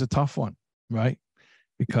is a tough one, right?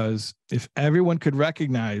 Because if everyone could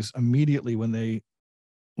recognize immediately when they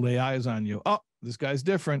lay eyes on you, oh, this guy's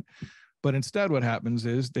different, but instead what happens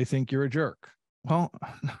is they think you're a jerk. Well,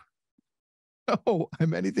 no,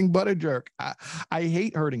 I'm anything but a jerk. I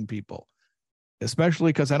hate hurting people, especially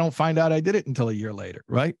because I don't find out I did it until a year later,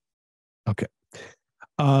 right? Okay.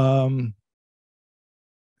 A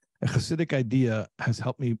Hasidic idea has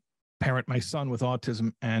helped me parent my son with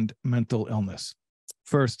autism and mental illness.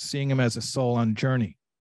 First, seeing him as a soul on journey.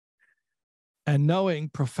 and knowing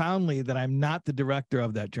profoundly that I'm not the director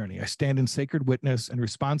of that journey. I stand in sacred witness and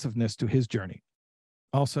responsiveness to his journey.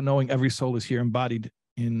 Also knowing every soul is here embodied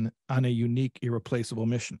on a unique, irreplaceable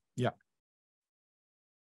mission. Yeah.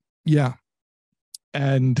 Yeah.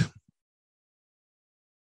 And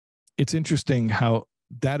it's interesting how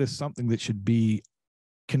that is something that should be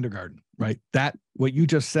kindergarten, right? That, what you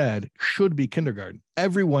just said, should be kindergarten.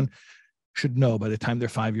 Everyone should know by the time they're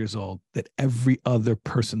 5 years old that every other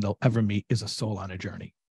person they'll ever meet is a soul on a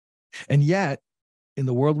journey. And yet, in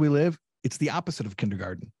the world we live, it's the opposite of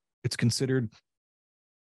kindergarten. It's considered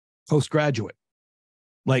postgraduate.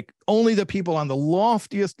 Like, only the people on the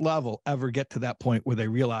loftiest level ever get to that point where they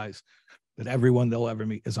realize that everyone they'll ever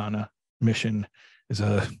meet is on a mission, is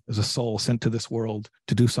a soul sent to this world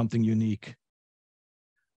to do something unique.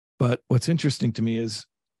 But what's interesting to me is,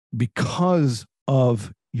 because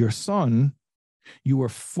of your son, you were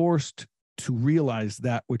forced to realize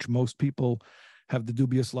that which most people have the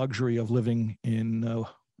dubious luxury of living in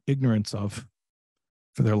ignorance of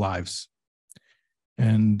for their lives.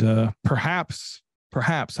 And perhaps,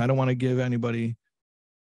 I don't want to give anybody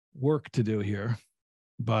work to do here,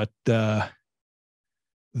 but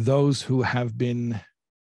those who have been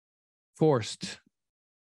forced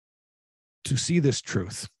to see this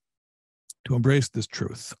truth, to embrace this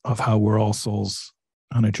truth of how we're all souls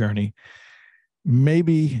on a journey,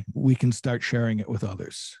 maybe we can start sharing it with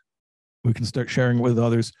others. We can start sharing it with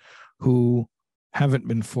others who haven't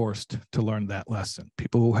been forced to learn that lesson,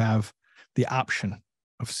 people who have the option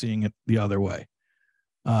of seeing it the other way.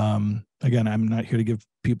 Again, I'm not here to give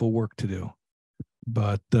people work to do,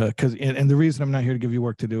 but and the reason I'm not here to give you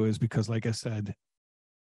work to do is because, like I said,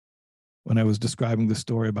 when I was describing the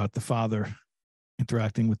story about the father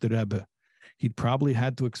interacting with the Rebbe, he'd probably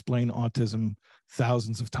had to explain autism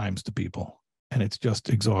thousands of times to people, and it's just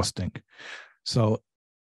exhausting. So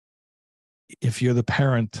if you're the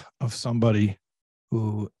parent of somebody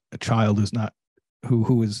who a child is not,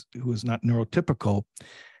 who is not neurotypical,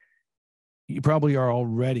 you probably are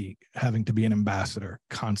already having to be an ambassador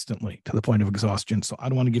constantly to the point of exhaustion. So I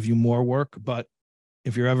don't want to give you more work, but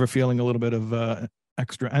if you're ever feeling a little bit of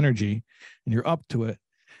extra energy and you're up to it,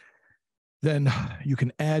 then you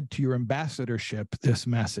can add to your ambassadorship this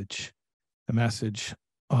message, the message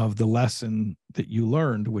of the lesson that you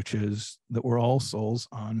learned, which is that we're all souls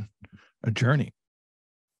on a journey.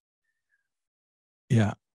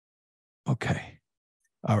 Yeah. Okay.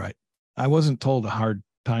 All right. I wasn't told a hard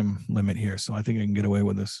time limit here, so I think I can get away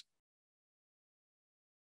with this.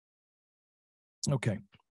 Okay.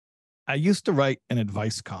 I used to write an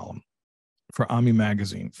advice column for Ami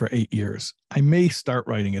magazine for 8 years. I may start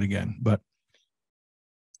writing it again, but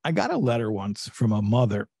I got a letter once from a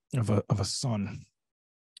mother of a son,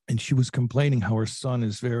 and she was complaining how her son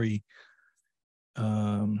is very,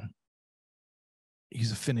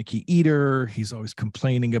 he's a finicky eater. He's always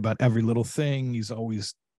complaining about every little thing. He's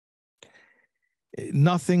always,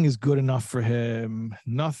 nothing is good enough for him.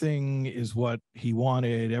 Nothing is what he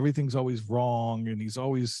wanted. Everything's always wrong, and he's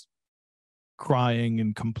always crying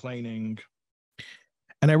and complaining.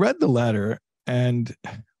 And I read the letter, and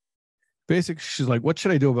basically she's like, what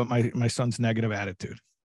should I do about my son's negative attitude?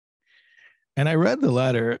 And I read the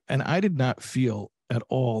letter, and I did not feel at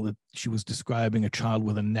all that she was describing a child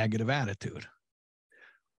with a negative attitude.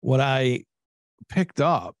 What I picked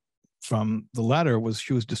up from the letter was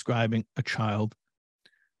she was describing a child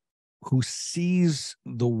who sees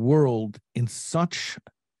the world in such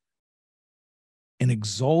an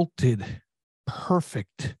exalted,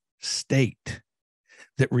 perfect state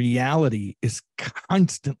that reality is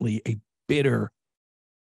constantly a bitter,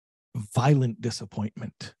 violent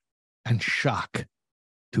disappointment and shock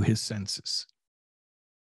to his senses.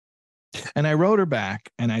 And I wrote her back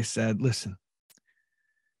and I said, listen,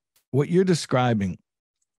 what you're describing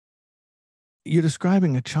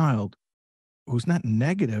a child who's not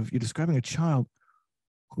negative. You're describing a child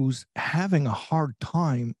who's having a hard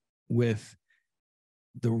time with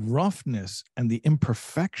the roughness and the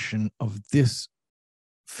imperfection of this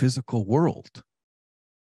physical world.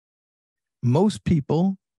 Most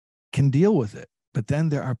people can deal with it, but then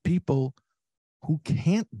there are people who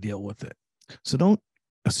can't deal with it. So don't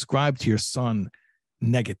ascribe to your son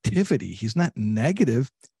negativity. He's not negative.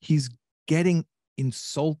 He's getting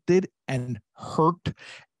insulted and hurt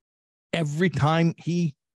every time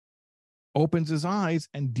he opens his eyes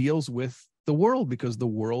and deals with the world, because the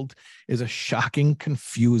world is a shocking,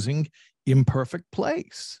 confusing, imperfect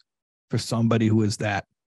place for somebody who is that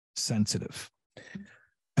sensitive.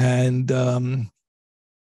 And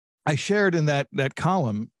I shared in that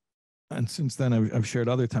column, and since then I've shared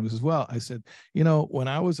other times as well. I said, when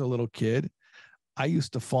I was a little kid, I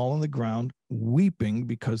used to fall on the ground weeping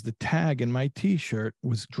because the tag in my t-shirt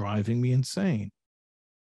was driving me insane.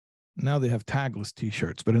 Now they have tagless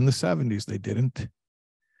t-shirts, but in the 70s they didn't.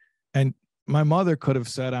 And my mother could have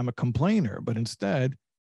said I'm a complainer, but instead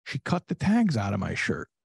she cut the tags out of my shirt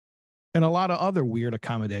and a lot of other weird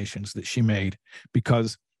accommodations that she made,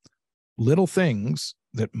 because little things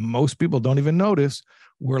that most people don't even notice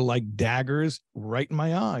were like daggers right in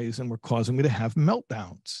my eyes and were causing me to have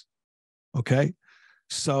meltdowns. Okay.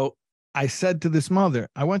 So I said to this mother,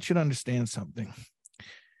 I want you to understand something.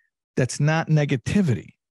 That's not negativity.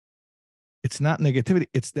 It's not negativity.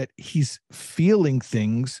 It's that he's feeling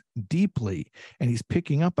things deeply and he's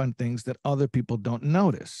picking up on things that other people don't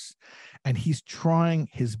notice. And he's trying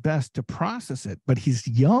his best to process it, but he's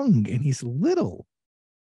young and he's little.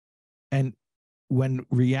 And when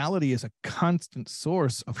reality is a constant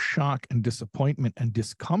source of shock and disappointment and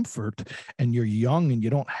discomfort, and you're young and you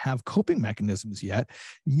don't have coping mechanisms yet,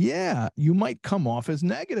 yeah, you might come off as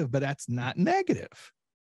negative, but that's not negative.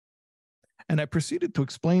 And I proceeded to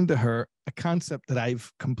explain to her a concept that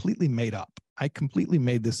I've completely made up. I completely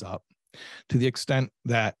made this up to the extent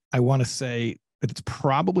that I want to say that it's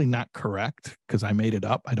probably not correct because I made it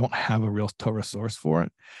up. I don't have a real Torah source for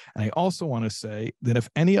it. And I also want to say that if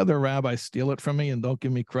any other rabbis steal it from me and don't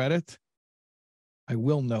give me credit, I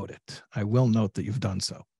will note it. I will note that you've done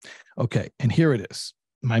so. Okay, and here it is,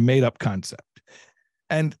 my made up concept.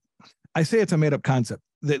 And I say it's a made up concept.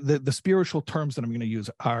 The spiritual terms that I'm going to use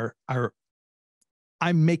are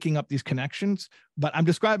I'm making up these connections, but I'm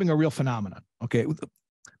describing a real phenomenon. Okay.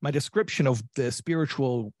 My description of the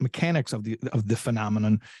spiritual mechanics of the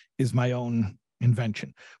phenomenon is my own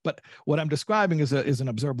invention. But what I'm describing is an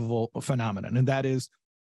observable phenomenon, and that is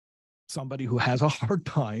somebody who has a hard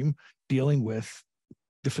time dealing with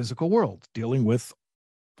the physical world, dealing with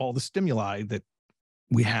all the stimuli that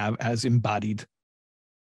we have as embodied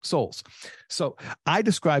souls. So I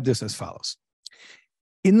describe this as follows.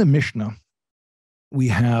 In the Mishnah, we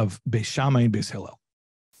have Beis Shammai and Beis Hillel.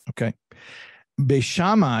 Okay. Beis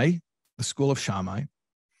Shammai, the school of Shammai,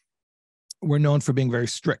 were known for being very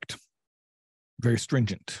strict, very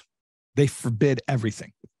stringent. They forbid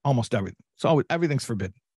everything, almost everything. So everything's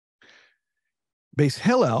forbidden. Beis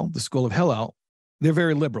Hillel, the school of Hillel, they're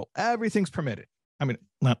very liberal. Everything's permitted. I mean,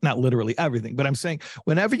 not literally everything, but I'm saying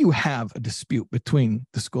whenever you have a dispute between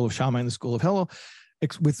the school of Shammai and the school of Hillel,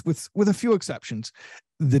 with a few exceptions,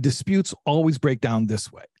 the disputes always break down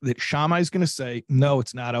this way: that Shammai is going to say, no,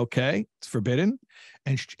 it's not okay, it's forbidden,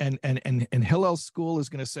 and Hillel's school is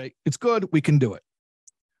going to say, it's good, we can do it.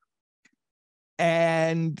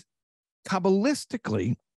 And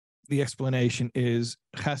Kabbalistically, the explanation is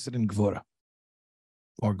chesed and gvura,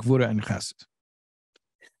 or gvura and chesed.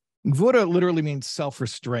 Gvura literally means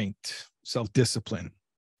self-restraint, self-discipline.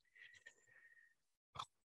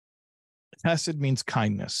 Chesed means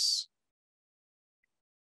kindness,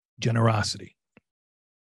 generosity.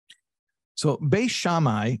 So Beis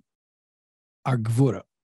Shammai are gvura.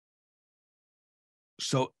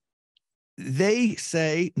 So they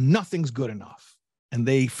say nothing's good enough, and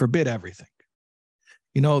they forbid everything.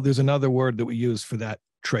 You know, there's another word that we use for that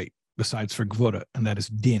trait besides for gvura, and that is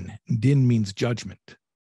din. Din means judgment.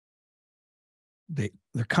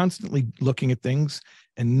 They're constantly looking at things,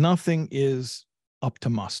 and nothing is up to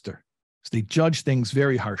muster. So they judge things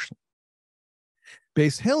very harshly.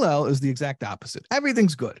 Beis Hillel is the exact opposite.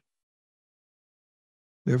 Everything's good.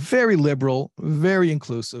 They're very liberal, very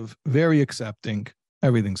inclusive, very accepting.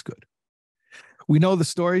 Everything's good. We know the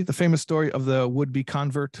story, the famous story of the would-be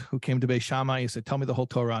convert who came to Beis Shammai. He said, tell me the whole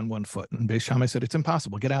Torah on one foot. And Beis Shammai said, it's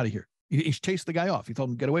impossible. Get out of here. He chased the guy off. He told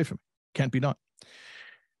him, get away from me. Can't be done.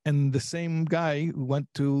 And the same guy went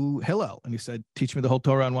to Hillel and he said, teach me the whole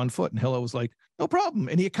Torah on one foot. And Hillel was like, no problem.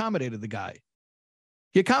 And he accommodated the guy.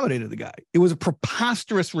 It was a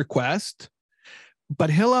preposterous request, but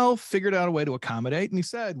Hillel figured out a way to accommodate. And he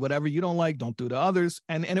said, whatever you don't like, don't do to others.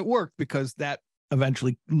 And it worked, because that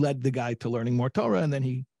eventually led the guy to learning more Torah, and then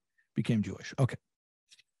he became Jewish. Okay.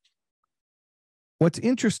 What's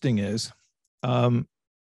interesting is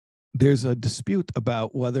there's a dispute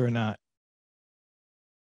about whether or not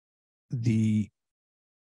the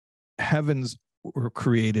heavens were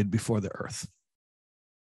created before the earth.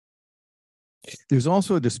 There's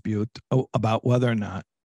also a dispute about whether or not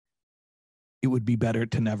it would be better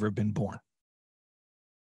to never have been born.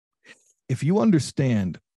 If you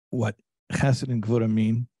understand what chesed and gvura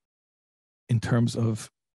mean in terms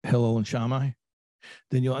of Hillel and Shammai,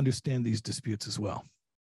 then you'll understand these disputes as well.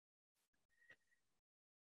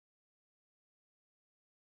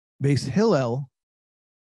 Beis Hillel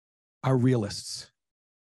are realists.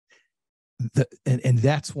 And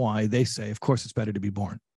that's why they say, of course, it's better to be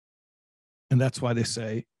born. And that's why they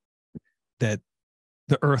say that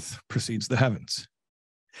the earth precedes the heavens.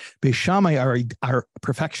 Beis Shammai are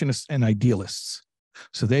perfectionists and idealists.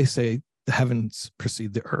 So they say the heavens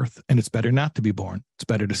precede the earth, and it's better not to be born. It's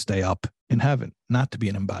better to stay up in heaven, not to be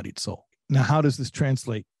an embodied soul. Now, how does this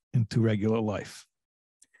translate into regular life?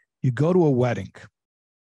 You go to a wedding,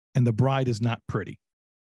 and the bride is not pretty.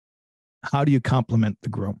 How do you compliment the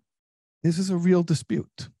groom? This is a real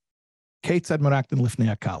dispute. Ketzad Meraktin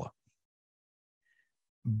Lifnei Hakala.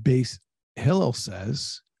 Beis Hillel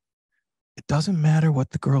says, it doesn't matter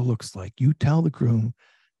what the girl looks like. You tell the groom,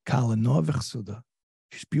 Kala Novich Suda.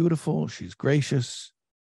 She's beautiful, she's gracious,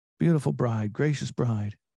 beautiful bride, gracious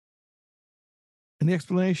bride. And the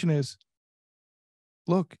explanation is,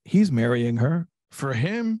 look, he's marrying her. For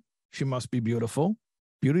him, she must be beautiful.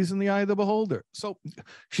 Beauty's in the eye of the beholder. So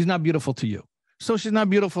she's not beautiful to you. So she's not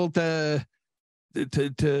beautiful to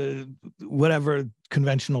whatever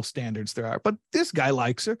conventional standards there are. But this guy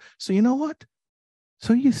likes her. So you know what?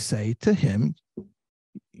 So you say to him,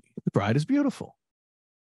 the bride is beautiful.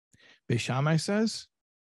 Beis Shammai says,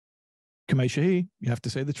 Kamei Shehi, you have to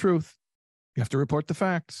say the truth. You have to report the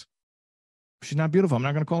facts. If she's not beautiful, I'm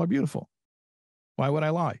not going to call her beautiful. Why would I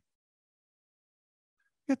lie?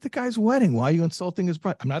 At the guy's wedding, why are you insulting his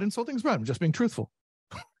bride? I'm not insulting his bride. I'm just being truthful.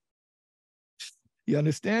 You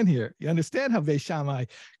understand here? You understand how Beis Shammai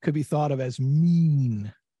could be thought of as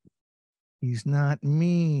mean. He's not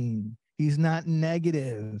mean. He's not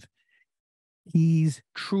negative. He's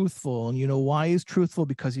truthful. And you know why he's truthful?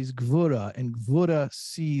 Because he's Gvura, and Gvura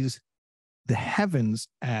sees the heavens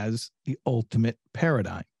as the ultimate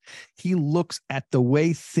paradigm. He looks at the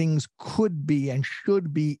way things could be and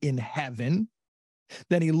should be in heaven.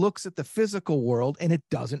 Then he looks at the physical world and it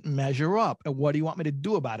doesn't measure up. And what do you want me to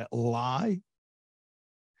do about it? Lie?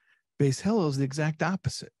 Beis Hillel is the exact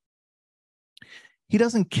opposite. He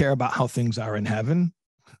doesn't care about how things are in heaven.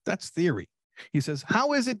 That's theory. He says,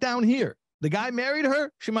 how is it down here? The guy married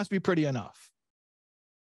her. She must be pretty enough.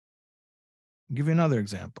 I'll give you another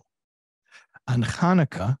example. On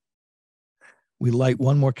Hanukkah, we light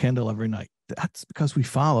one more candle every night. That's because we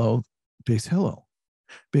follow Beis Hillel.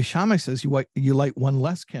 Beis Shammai says you light one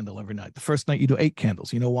less candle every night. The first night you do 8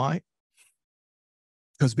 candles. You know why?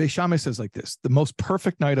 Because Beis Shammai says like this: the most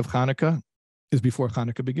perfect night of Hanukkah is before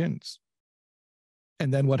Hanukkah begins.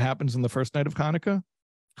 And then what happens in the first night of Hanukkah?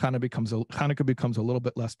 Hanukkah becomes a little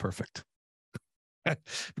bit less perfect.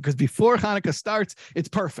 Because before Hanukkah starts, it's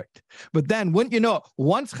perfect. But then, wouldn't you know,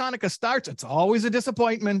 once Hanukkah starts, it's always a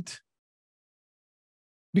disappointment.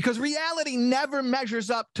 Because reality never measures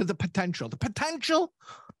up to the potential. The potential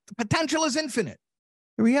is infinite.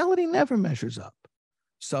 The reality never measures up.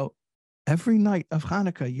 So every night of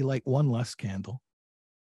Hanukkah, you light one less candle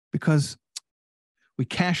because we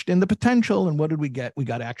cashed in the potential, and what did we get? We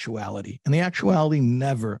got actuality. And the actuality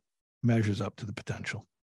never measures up to the potential.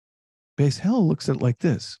 Beis Hillel looks at it like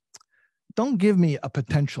this. Don't give me a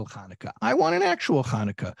potential Hanukkah. I want an actual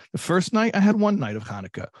Hanukkah. The first night, I had one night of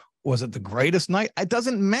Hanukkah. Was it the greatest night? It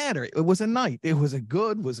doesn't matter. It was a night. Was it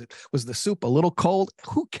good? Was the soup a little cold?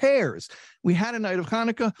 Who cares? We had a night of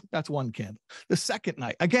Hanukkah. That's one candle. The second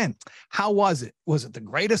night, again, how was it? Was it the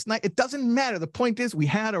greatest night? It doesn't matter. The point is, we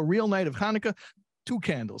had a real night of Hanukkah. 2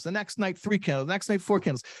 candles. The next night, 3 candles. The next night, 4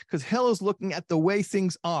 candles. Because Hillel's looking at the way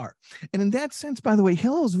things are. And in that sense, by the way,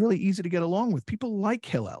 Hillel is really easy to get along with. People like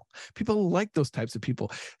Hillel. People like those types of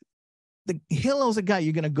people. Hillel's a guy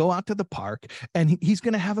you're going to go out to the park and he's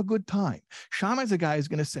going to have a good time. Shammai's a guy who's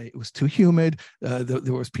going to say it was too humid.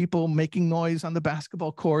 There was people making noise on the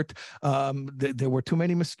basketball court. There were too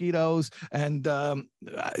many mosquitoes, and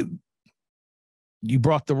you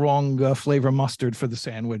brought the wrong flavor mustard for the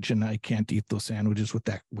sandwich, and I can't eat those sandwiches with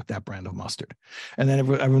that brand of mustard. And then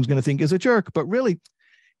everyone's going to think he's a jerk, but really,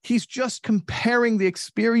 he's just comparing the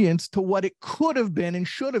experience to what it could have been and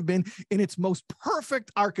should have been in its most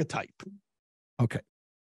perfect archetype. Okay.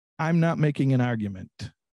 I'm not making an argument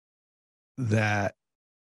that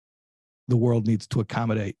the world needs to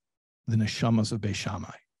accommodate the neshamas of Beis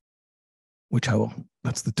Shammai,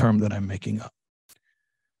 that's the term that I'm making up.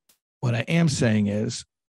 What I am saying is,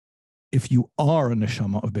 if you are a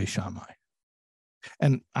neshama of Beis Shammai,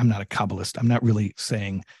 and I'm not a Kabbalist, I'm not really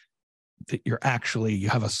saying that you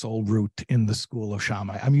have a soul root in the school of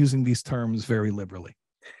Shammai. I'm using these terms very liberally.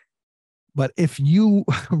 But if you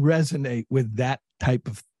resonate with that type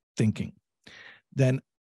of thinking, then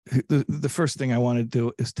the first thing I want to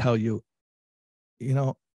do is tell you,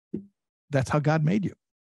 that's how God made you.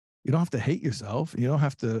 You don't have to hate yourself. You don't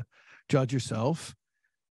have to judge yourself.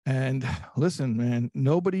 And listen, man,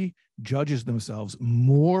 nobody judges themselves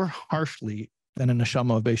more harshly than a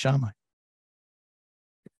neshama of Beis Shammai.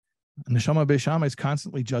 A neshama of Beis Shammai is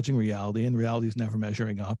constantly judging reality, and reality is never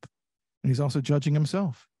measuring up. And he's also judging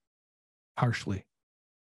himself harshly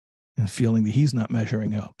and feeling that he's not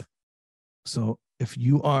measuring up. So if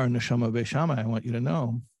you are a neshama of Beis Shammai, I want you to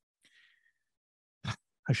know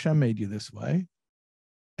Hashem made you this way,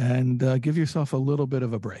 and give yourself a little bit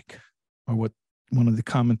of a break, or what one of the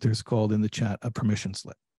commenters called in the chat a permission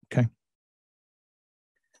slip. Okay.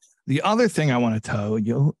 The other thing I want to tell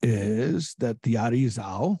you is that the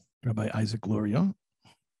Arizal, Rabbi Isaac Luria,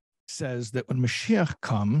 says that when Mashiach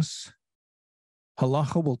comes,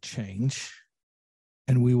 halacha will change,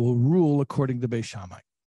 and we will rule according to Beis Shammai.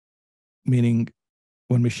 Meaning,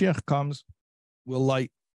 when Mashiach comes, we'll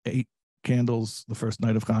light 8 candles the first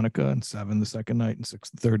night of Hanukkah, and 7 the second night, and 6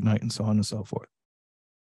 the third night, and so on and so forth.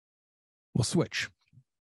 We'll switch.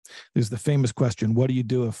 There's the famous question, what do you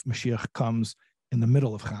do if Mashiach comes in the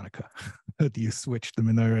middle of Hanukkah? Do you switch the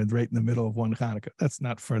menorah right in the middle of one Hanukkah? That's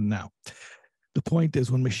not for now. The point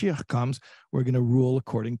is, when Mashiach comes, we're going to rule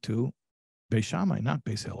according to Beis Shammai, not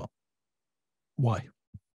Beis Hillel. Why?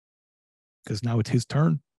 Because now it's his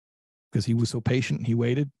turn. Because he was so patient and he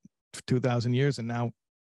waited for 2,000 years, and now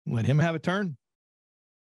let him have a turn.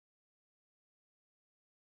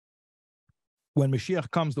 When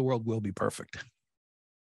Mashiach comes, the world will be perfect.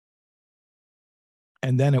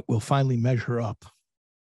 And then it will finally measure up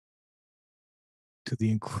to the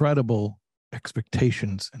incredible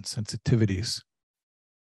expectations and sensitivities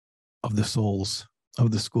of the souls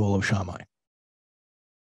of the school of Shammai.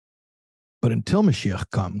 But until Mashiach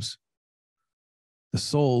comes, the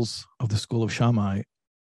souls of the school of Shammai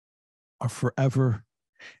are forever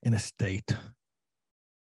in a state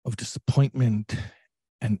of disappointment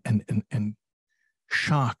and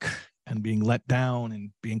shock and being let down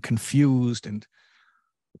and being confused. And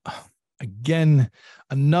again,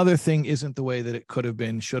 another thing isn't the way that it could have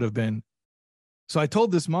been, should have been. So I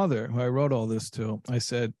told this mother who I wrote all this to, I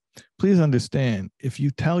said, please understand, if you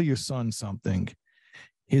tell your son something,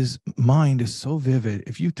 his mind is so vivid.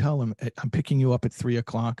 If you tell him, I'm picking you up at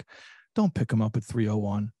 3:00, don't pick him up at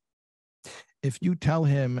 3:01. If you tell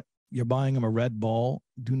him you're buying him a red ball,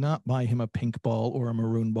 do not buy him a pink ball or a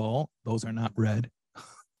maroon ball. Those are not red.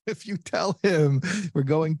 If you tell him we're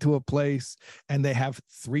going to a place and they have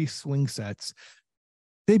 3 swing sets,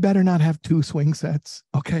 they better not have 2 swing sets.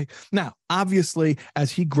 Okay. Now, obviously,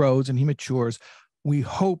 as he grows and he matures, we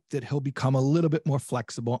hope that he'll become a little bit more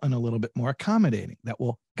flexible and a little bit more accommodating. That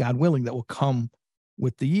will, God willing, that will come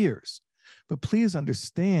with the years. But please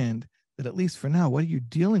understand that at least for now, what are you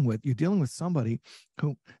dealing with? You're dealing with somebody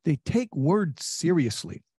who they take words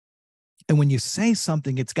seriously. And when you say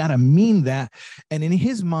something, it's got to mean that. And in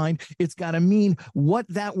his mind, it's got to mean what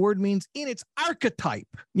that word means in its archetype.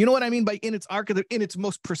 You know what I mean by in its archetype? In its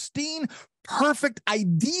most pristine, perfect,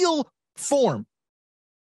 ideal form.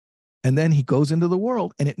 And then he goes into the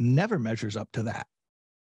world and it never measures up to that.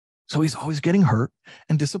 So he's always getting hurt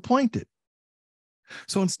and disappointed.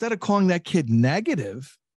 So instead of calling that kid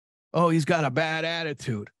negative, oh, he's got a bad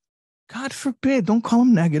attitude. God forbid, don't call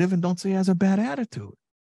him negative and don't say he has a bad attitude.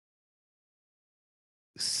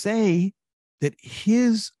 Say that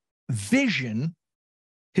his vision,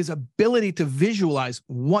 his ability to visualize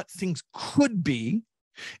what things could be,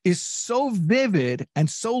 is so vivid and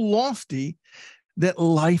so lofty that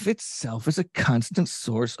life itself is a constant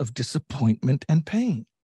source of disappointment and pain.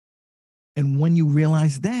 And when you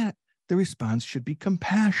realize that, the response should be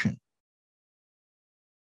compassion.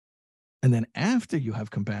 And then after you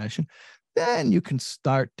have compassion, then you can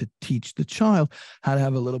start to teach the child how to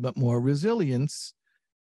have a little bit more resilience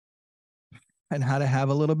and how to have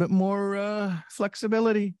a little bit more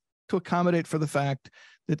flexibility to accommodate for the fact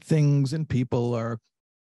that things and people are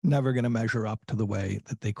never going to measure up to the way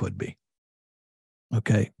that they could be.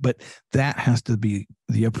 Okay, but that has to be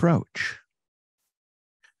the approach.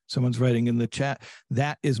 Someone's writing in the chat,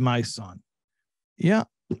 that is my son. Yeah,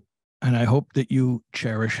 and I hope that you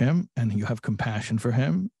cherish him and you have compassion for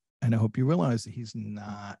him. And I hope you realize that he's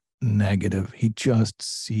not negative. He just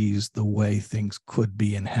sees the way things could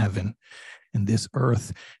be in heaven. And this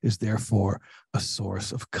earth is therefore a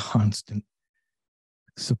source of constant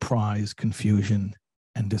surprise, confusion,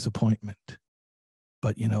 and disappointment.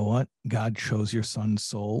 But you know what? God chose your son's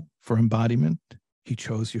soul for embodiment. He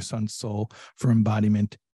chose your son's soul for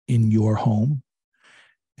embodiment in your home.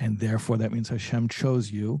 And therefore, that means Hashem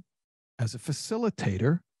chose you as a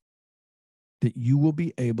facilitator that you will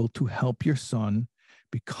be able to help your son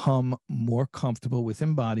become more comfortable with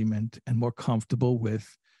embodiment and more comfortable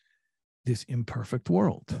with this imperfect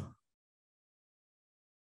world.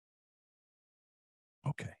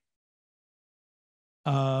 Okay.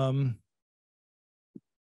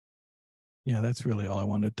 Yeah, that's really all I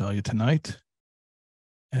wanted to tell you tonight.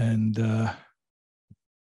 And that's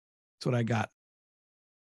what I got.